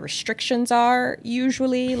what the restrictions are,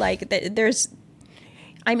 usually. Like, there's,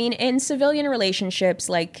 I mean, in civilian relationships,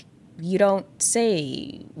 like, you don't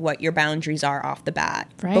say what your boundaries are off the bat.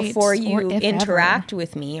 Right. Before you interact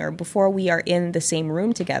with me or before we are in the same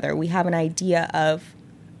room together, we have an idea of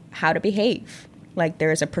how to behave. Like,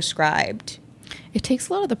 there's a prescribed... It takes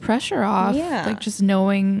a lot of the pressure off. Yeah. Like, just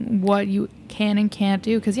knowing what you can and can't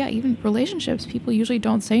do. Because, even relationships, people usually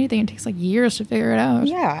don't say anything. It takes, like, years to figure it out.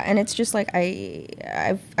 Yeah, and it's just, like,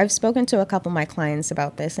 I've spoken to a couple of my clients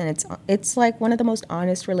about this, and it's like, one of the most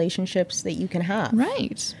honest relationships that you can have.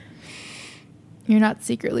 Right. You're not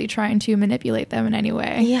secretly trying to manipulate them in any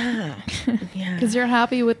way. Yeah. Yeah. Because you're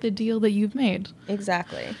happy with the deal that you've made.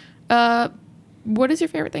 Exactly. What is your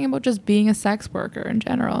favorite thing about just being a sex worker in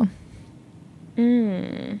general?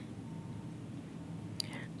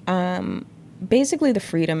 Basically the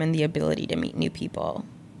freedom and the ability to meet new people.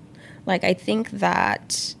 Like, I think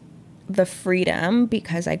that the freedom,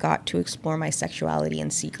 because I got to explore my sexuality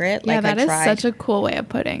in secret. Yeah, like, that is such a cool way of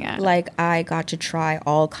putting it. Like, I got to try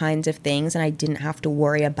all kinds of things, and I didn't have to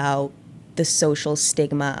worry about the social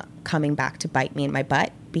stigma coming back to bite me in my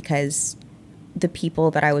butt, because the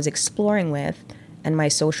people that I was exploring with and my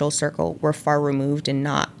social circle were far removed and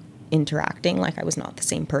not interacting. Like, I was not the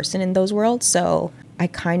same person in those worlds. So I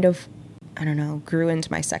kind of, I don't know, grew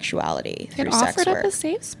into my sexuality through sex work. It offered up a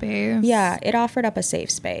safe space. Yeah, it offered up a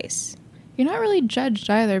safe space. You're not really judged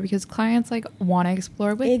either, because clients like want to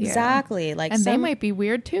explore with you. Exactly. Like, and they might be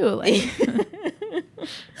weird too. Like,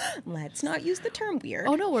 let's not use the term weird.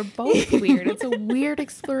 Oh no, we're both weird. It's a weird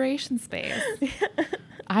exploration space.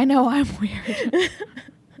 I know I'm weird.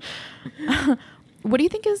 What do you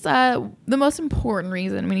think is the most important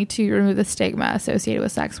reason we need to remove the stigma associated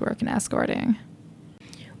with sex work and escorting?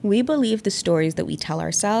 We believe the stories that we tell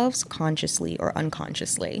ourselves, consciously or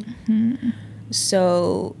unconsciously. Mm-hmm.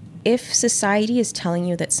 So if society is telling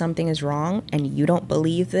you that something is wrong and you don't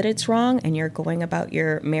believe that it's wrong and you're going about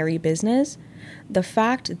your merry business, the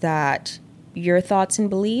fact that your thoughts and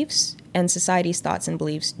beliefs and society's thoughts and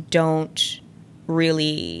beliefs don't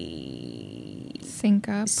really Sync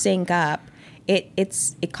up.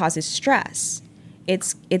 It causes stress.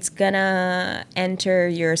 It's gonna enter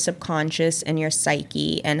your subconscious and your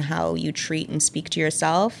psyche and how you treat and speak to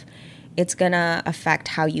yourself. It's gonna affect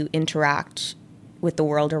how you interact with the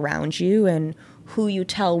world around you and who you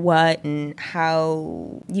tell what and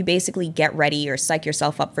how you basically get ready or psych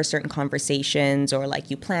yourself up for certain conversations, or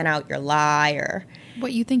like you plan out your lie or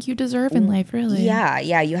What you think you deserve in life, really. yeah,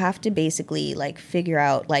 you have to basically like figure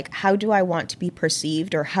out like, how do I want to be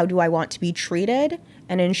perceived or how do I want to be treated,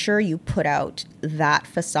 and ensure you put out that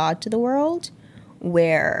facade to the world,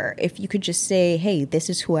 where if you could just say, hey, this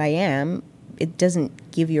is who I am, it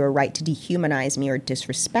doesn't give you a right to dehumanize me or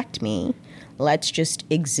disrespect me. Let's just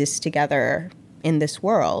exist together in this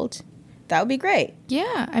world. That would be great.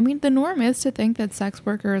 Yeah, I mean, the norm is to think that sex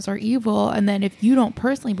workers are evil, and then if you don't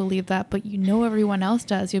personally believe that, but you know everyone else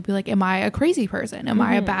does, you'll be like, am I a crazy person? Am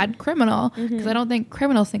I a bad criminal? Because I don't think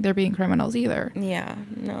criminals think they're being criminals either. Yeah,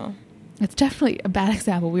 no. It's definitely a bad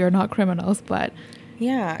example. We are not criminals, but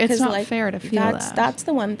Yeah, it's not like, fair to feel that. That's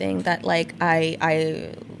the one thing that like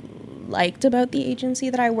I liked about the agency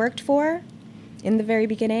that I worked for in the very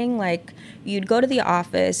beginning. Like, you'd go to the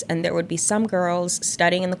office and there would be some girls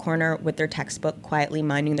studying in the corner with their textbook, quietly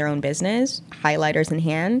minding their own business, highlighters in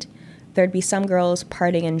hand. There'd be some girls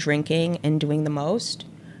partying and drinking and doing the most.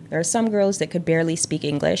 There are some girls that could barely speak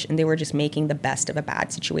English and they were just making the best of a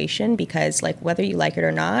bad situation, because like, whether you like it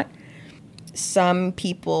or not, some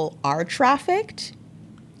people are trafficked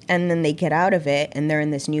and then they get out of it and they're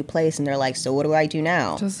in this new place and they're like, so what do I do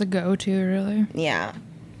now? Just a go-to, really. Yeah.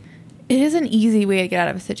 It is an easy way to get out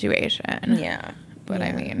of a situation. Yeah. But Yeah.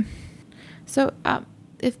 I mean, so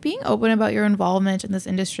if being open about your involvement in this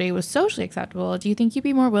industry was socially acceptable, do you think you'd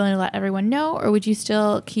be more willing to let everyone know, or would you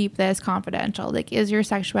still keep this confidential? Like, is your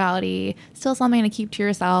sexuality still something to keep to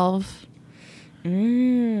yourself?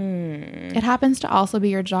 It happens to also be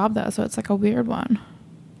your job, though, so it's like a weird one.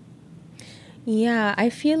 Yeah, I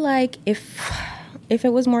feel like if it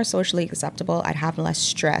was more socially acceptable, I'd have less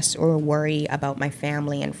stress or worry about my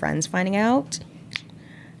family and friends finding out.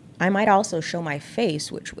 I might also show my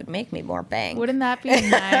face, which would make me more bang. Wouldn't that be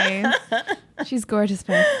nice? She's gorgeous,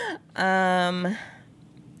 babe. I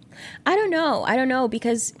don't know,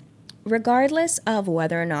 because regardless of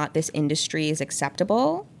whether or not this industry is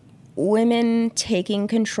acceptable, women taking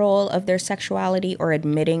control of their sexuality or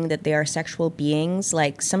admitting that they are sexual beings,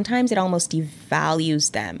 like, sometimes it almost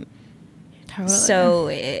devalues them. Totally. So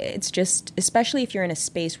it's just, especially if you're in a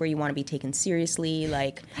space where you want to be taken seriously,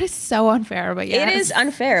 like, That is so unfair, but yeah. it is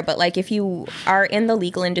unfair. But like, if you are in the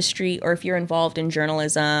legal industry, or if you're involved in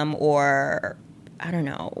journalism, or I don't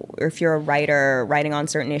know, or if you're a writer writing on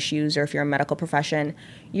certain issues, or if you're a medical profession,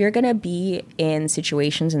 you're going to be in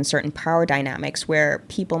situations and certain power dynamics where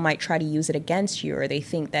people might try to use it against you, or they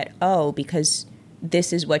think that, oh, because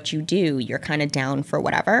this is what you do, you're kind of down for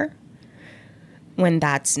whatever, when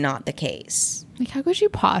that's not the case. Like, how could you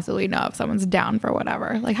possibly know if someone's down for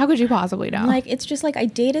whatever? Like, how could you possibly know? Like, it's just like, I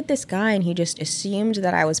dated this guy and he just assumed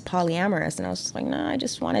that I was polyamorous, and I was just like, nah, I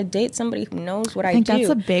just want to date somebody who knows what I think do. that's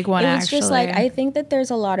a big one, It's just like, actually. I think that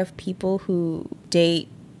there's a lot of people who date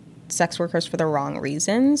sex workers for the wrong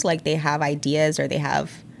reasons. Like, they have ideas, or they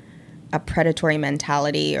have a predatory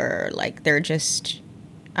mentality, or like, they're just,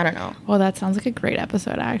 I don't know. Well, that sounds like a great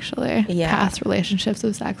episode, actually. Yeah. Past relationships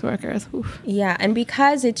with sex workers. Oof. Yeah, and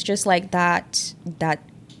because it's just like that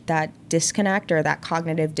disconnect, or that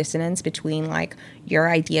cognitive dissonance between like your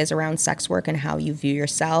ideas around sex work and how you view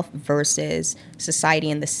yourself versus society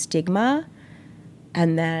and the stigma,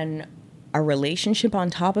 and then a relationship on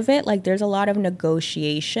top of it, like, there's a lot of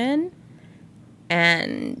negotiation,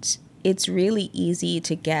 and it's really easy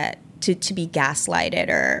to get to be gaslighted,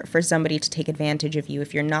 or for somebody to take advantage of you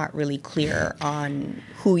if you're not really clear on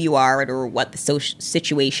who you are, or what the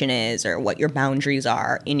situation is, or what your boundaries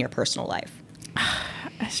are in your personal life.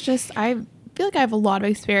 It's just, I feel like I have a lot of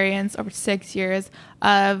experience over 6 years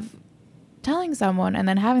of telling someone and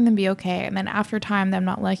then having them be okay, and then after time them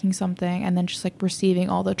not liking something, and then just like receiving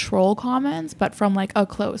all the troll comments, but from like a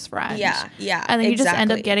close friend. Yeah, And then you just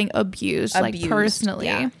end up exactly. getting abused, like personally.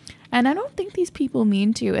 Yeah. And I don't think these people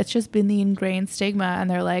mean to. It's just been the ingrained stigma, and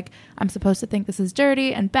they're like, I'm supposed to think this is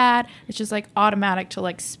dirty and bad. It's just like automatic to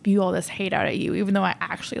like spew all this hate out at you, even though I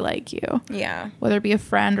actually like you. Yeah. Whether it be a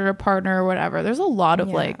friend or a partner or whatever. There's a lot of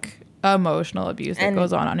Yeah. like emotional abuse that And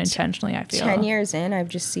goes on unintentionally, I feel. 10 years in,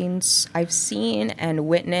 I've seen and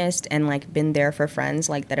witnessed and like been there for friends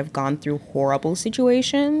like that have gone through horrible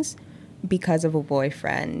situations because of a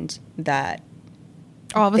boyfriend that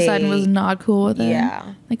All of a sudden was not cool with it.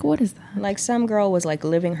 Yeah. Like, what is that? Like, some girl was like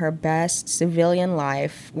living her best civilian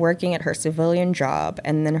life, working at her civilian job,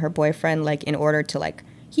 and then her boyfriend, like, in order to, like,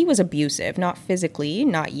 he was abusive, not physically,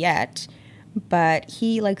 not yet, but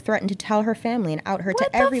he, like, threatened to tell her family and out her What to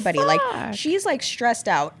the everybody. Like, fuck? she's, like, stressed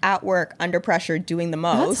out at work, under pressure, doing the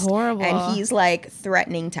most. That's horrible. And he's, like,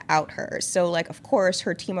 threatening to out her. So, like, of course,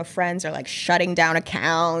 her team of friends are, like, shutting down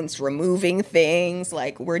accounts, removing things.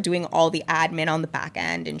 Like, we're doing all the admin on the back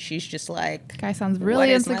end, and she's just like, Guy sounds really what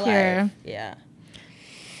is my insecure. life? Yeah.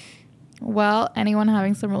 Well, anyone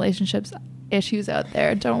having some relationships issues out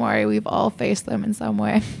there, don't worry. We've all faced them in some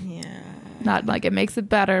way. Yeah. Not like it makes it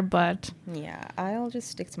better, but Yeah, I'll just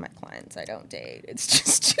stick to my clients. I don't date. It's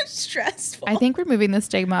just too stressful. I think removing the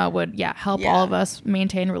stigma would, help Yeah. all of us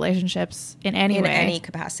maintain relationships in any in way. any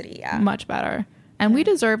capacity, yeah. Much better. And we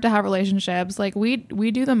deserve to have relationships. Like, we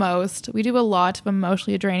do the most. We do a lot of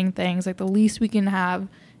emotionally draining things. Like, the least we can have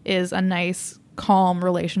is a nice, calm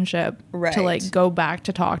relationship Right. to, like, go back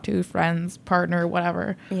to talk to friends, partner,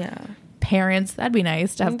 whatever. Yeah. Parents, that'd be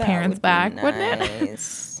nice to have That parents would be back, wouldn't it?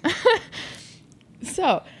 nice.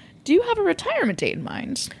 So, do you have a retirement date in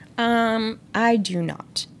mind? I do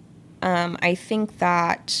not. I think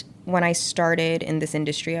that when I started in this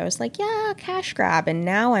industry, I was like, yeah, cash grab. And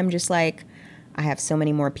now I'm just like, I have so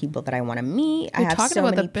many more people that I want to meet. I We're have talking so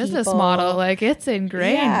about many the business people. model. Like, it's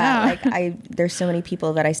ingrained now. Like there's so many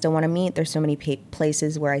people that I still want to meet. There's so many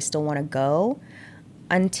places where I still want to go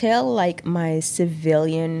until like my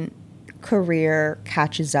civilian career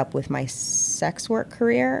catches up with my sex work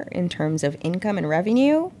career in terms of income and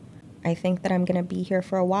revenue. I think that I'm going to be here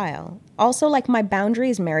for a while. Also, like, my boundary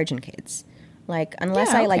is marriage and kids. Like,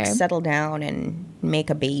 unless Yeah, I like okay. settle down and make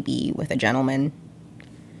a baby with a gentleman.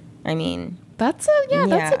 I mean, That's a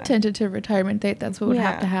Yeah. tentative retirement date. That's what would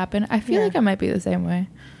have Yeah. to happen. I feel Yeah. like I might be the same way.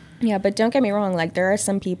 yeah, but don't get me wrong. Like, there are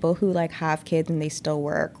some people who like have kids and they still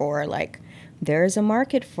work, or like there's a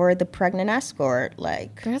market for the pregnant escort.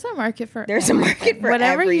 Like, There's a market for There's a market for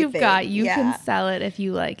whatever you've everything. got. You Yeah. can sell it if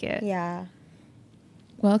you like it. yeah.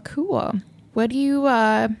 Well, cool. What do you?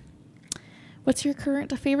 What's your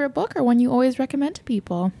current favorite book, or one you always recommend to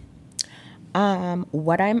people?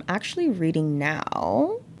 What I'm actually reading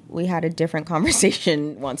now. We had a different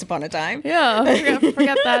conversation once upon a time. Yeah,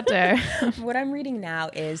 forget that day. What I'm reading now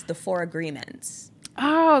is The Four Agreements.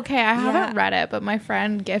 Oh, okay. I haven't Yeah. read it, but my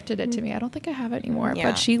friend gifted it to me. I don't think I have it anymore, Yeah.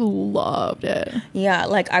 but she loved it. Yeah,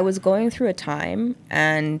 like, I was going through a time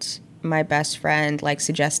and my best friend like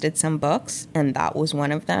suggested some books, and that was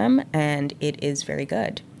one of them, and it is very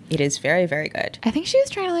good. It is very, very good. I think she was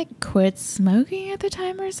trying to like quit smoking at the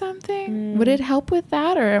time or something. Would it help with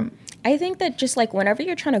that, or? I think that just like whenever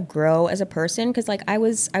you're trying to grow as a person, because like I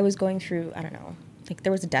was going through, I don't know, like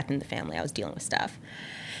there was a death in the family. I was dealing with stuff.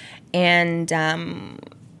 And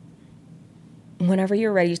whenever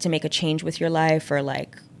you're ready to make a change with your life, or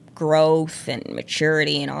like growth and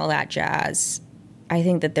maturity and all that jazz, I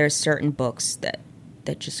think that there's certain books that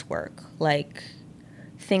just work. Like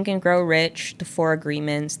Think and Grow Rich, The Four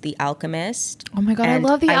Agreements, The Alchemist. Oh my God, I And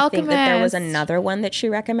love The I think that there was Alchemist. another one that she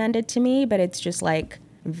recommended to me, but it's just like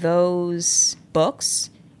those books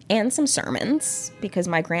and some sermons, because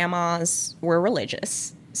my grandmas were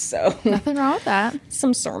religious. So Nothing wrong with that.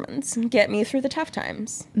 some sermons get me through the tough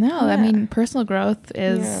times. No, I Yeah. mean, personal growth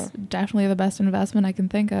is Yeah. definitely the best investment I can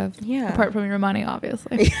think of. Yeah. Apart from your money,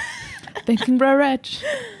 obviously. Think and grow rich.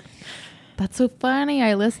 That's so funny.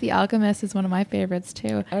 I list The Alchemist as one of my favorites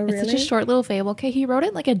too. Oh, It's such a really? short little fable. Okay, he wrote it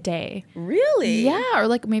in like a day. Really? Yeah, or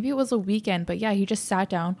like maybe it was a weekend, but yeah, he just sat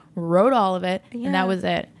down, wrote all of it, and Yeah. that was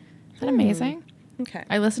it. Isn't that amazing? Okay.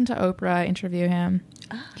 I listened to Oprah interview him.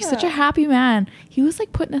 He's such a happy man. He was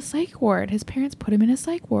like put in a psych ward. His parents put him in a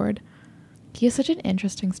psych ward. He has such an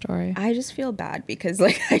interesting story. I just feel bad because,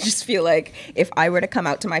 like, I just feel like if I were to come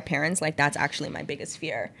out to my parents, like, that's actually my biggest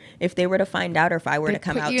fear. If they were to find out, or if I were They'd to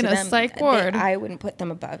come put out you to in a them, psych ward. I wouldn't put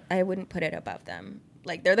them above. I wouldn't put it above them.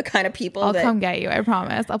 Like, they're the kind of people I'll that, come get you. I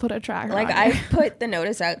promise. I'll put a tracker. like, on I you. put the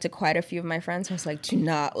notice out to quite a few of my friends. I was like, do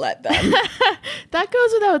not let them. That goes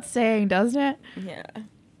without saying, doesn't it? Yeah.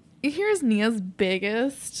 Here's Nia's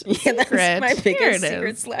biggest Yeah, secret. that's my Here biggest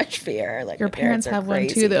it secret is. / fear. Like, Your my parents parents are have one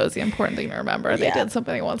crazy. too, though, is the important thing to remember. They Yeah. did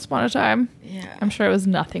something once upon a time. Yeah. I'm sure it was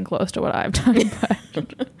nothing close to what I've done.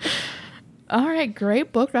 But all right,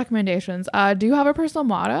 great book recommendations. Do you have a personal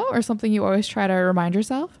motto or something you always try to remind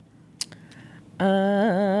yourself?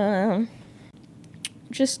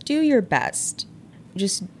 Just do your best.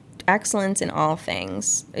 Just excellence in all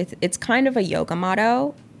things. It's kind of a yoga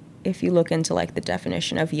motto. If you look into like the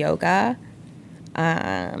definition of yoga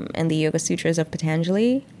and the Yoga Sutras of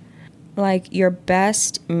Patanjali, Like, your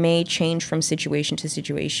best may change from situation to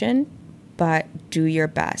situation, but do your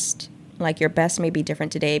best. Like, your best may be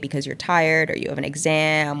different today because you're tired or you have an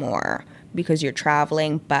exam or because you're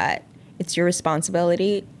traveling, but it's your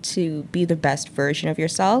responsibility to be the best version of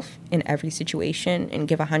yourself in every situation and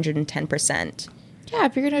give 110%. Yeah,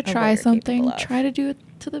 if you're going to try something, try to do it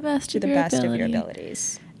to the best of your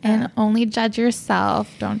abilities. And only judge yourself.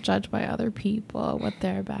 Don't judge by other people what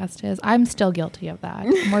their best is. I'm still guilty of that.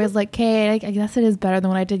 I'm always like, okay, I guess it is better than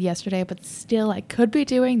what I did yesterday, but still I could be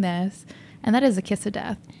doing this. And that is a kiss of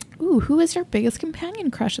death. Ooh, who is your biggest companion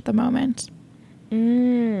crush at the moment?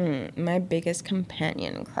 My biggest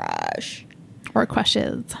companion crush. Or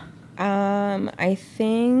crushes. I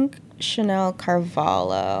think Chanel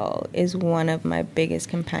Carvalho is one of my biggest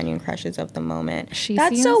companion crushes of the moment.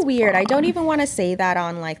 That's so weird. I don't even want to say that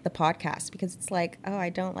on like the podcast because it's like, oh, I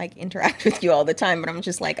don't like interact with you all the time, but I'm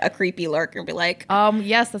just like a creepy lurker and be like,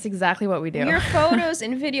 yes, that's exactly what we do. Your photos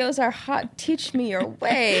and videos are hot. Teach me your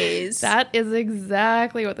ways. That is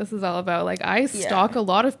exactly what this is all about. Like, I stalk a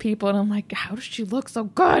lot of people and I'm like, how does she look so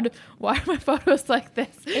good? Why are my photos like this?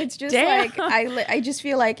 It's just like, I just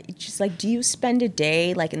feel like, do you spend a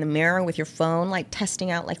day like in the mirror with your phone, like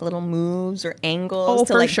testing out like little moves or angles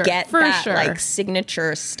to like get that like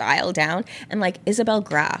signature style down? And like Isabel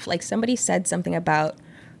Graf, like somebody said something about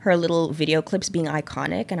her little video clips being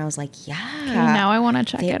iconic, and I was like, yeah. Okay, now I want to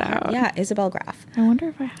check it out. Yeah, Isabel Graf. I wonder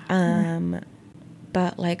if I have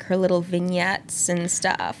but like her little vignettes and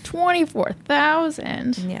stuff.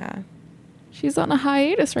 24,000. Yeah. She's on a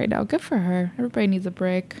hiatus right now. Good for her. Everybody needs a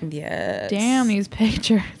break. Yes. Damn these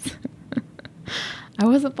pictures. I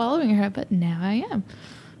wasn't following her, but now I am.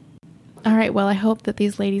 All right, well, I hope that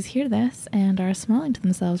these ladies hear this and are smiling to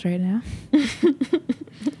themselves right now.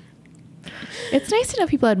 It's nice to know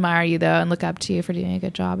people admire you, though, and look up to you for doing a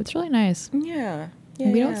good job. It's really nice. Yeah.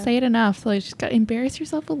 We don't say it enough, so you just got to embarrass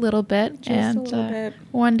yourself a little bit. Just a little bit.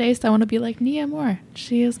 One day someone will be like, Nia More.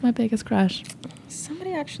 She is my biggest crush.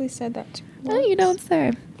 Somebody actually said that to me. Oh, you don't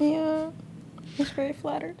say. Yeah. I was very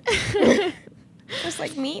flattered. Just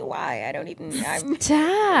like, me? Why? I don't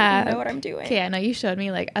know what I'm doing. Okay, I know you showed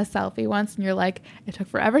me like a selfie once and you're like, it took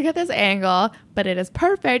forever to get this angle, but it is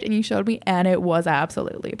perfect. And you showed me and it was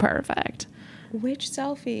absolutely perfect. Which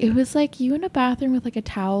selfie? It was like you in a bathroom with like a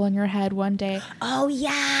towel on your head one day. Oh,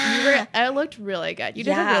 yeah. It looked really good. You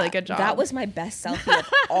did a really good job. That was my best selfie of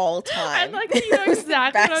all time. I'm like, you know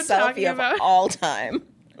exactly what I'm talking about. Best selfie of all time.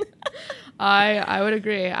 I would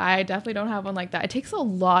agree. I definitely don't have one like that. It takes a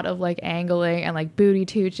lot of like angling and like booty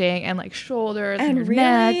tooching and like shoulders and your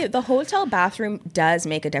neck. The hotel bathroom does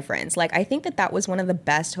make a difference. Like, I think that was one of the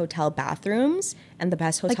best hotel bathrooms and the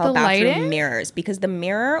best hotel bathroom lighting? Mirrors, because the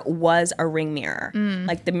mirror was a ring mirror.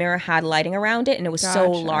 Like, the mirror had lighting around it and it was so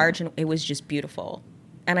large and it was just beautiful.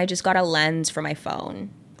 And I just got a lens for my phone.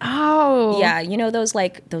 Oh. Yeah, you know those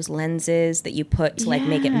lenses that you put to like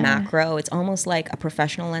make it macro? It's almost like a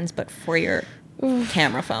professional lens but for your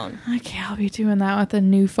camera phone. Okay, I'll be doing that with the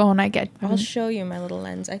new phone I get. I'll show you my little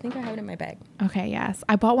lens. I think I have it in my bag. Okay, yes.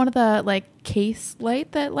 I bought one of the like case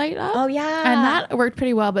light that light up. Oh, yeah. And that worked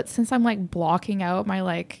pretty well, but since I'm like blocking out my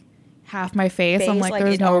like half my face I'm like,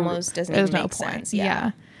 there's no almost doesn't even make sense.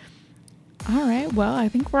 Yeah. All right. Well, I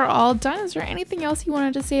think we're all done. Is there anything else you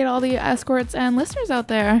wanted to say to all the escorts and listeners out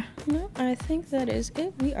there? No, I think that is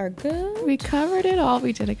it. We are good. We covered it all.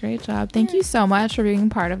 We did a great job. Thank you so much for being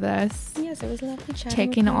part of this. Yes, it was lovely chatting.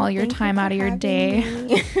 Taking all your time out of your day.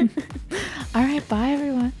 All right. Bye,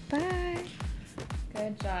 everyone. Bye.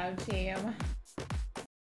 Good job, team.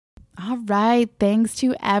 All right. Thanks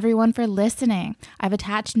to everyone for listening. I've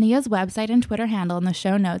attached Nia's website and Twitter handle in the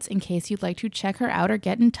show notes in case you'd like to check her out or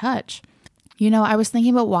get in touch. You know, I was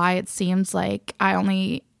thinking about why it seems like I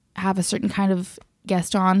only have a certain kind of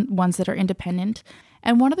guest on, ones that are independent.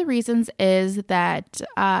 And one of the reasons is that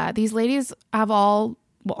these ladies have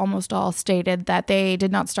almost all stated that they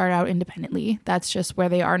did not start out independently. That's just where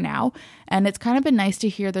they are now. And it's kind of been nice to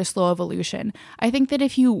hear their slow evolution. I think that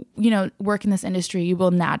if you work in this industry, you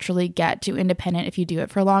will naturally get to independent if you do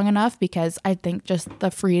it for long enough, because I think just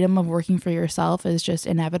the freedom of working for yourself is just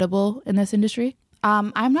inevitable in this industry.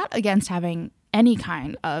 I'm not against having any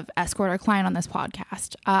kind of escort or client on this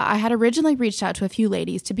podcast. I had originally reached out to a few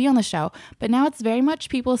ladies to be on the show, but now it's very much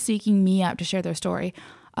people seeking me out to share their story.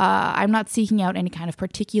 I'm not seeking out any kind of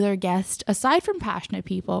particular guest aside from passionate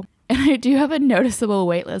people, and I do have a noticeable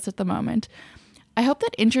wait list at the moment. I hope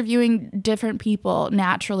that interviewing different people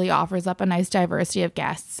naturally offers up a nice diversity of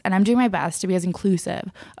guests, and I'm doing my best to be as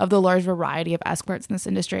inclusive of the large variety of escorts in this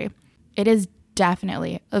industry. It is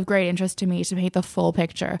definitely of great interest to me to paint the full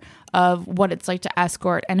picture of what it's like to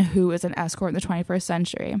escort and who is an escort in the 21st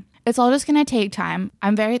century. It's all just going to take time.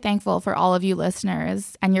 I'm very thankful for all of you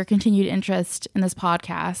listeners and your continued interest in this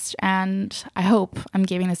podcast, and I hope I'm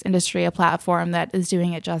giving this industry a platform that is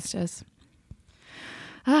doing it justice.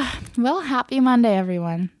 Well, happy Monday,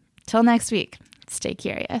 everyone. Till next week, stay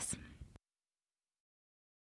curious.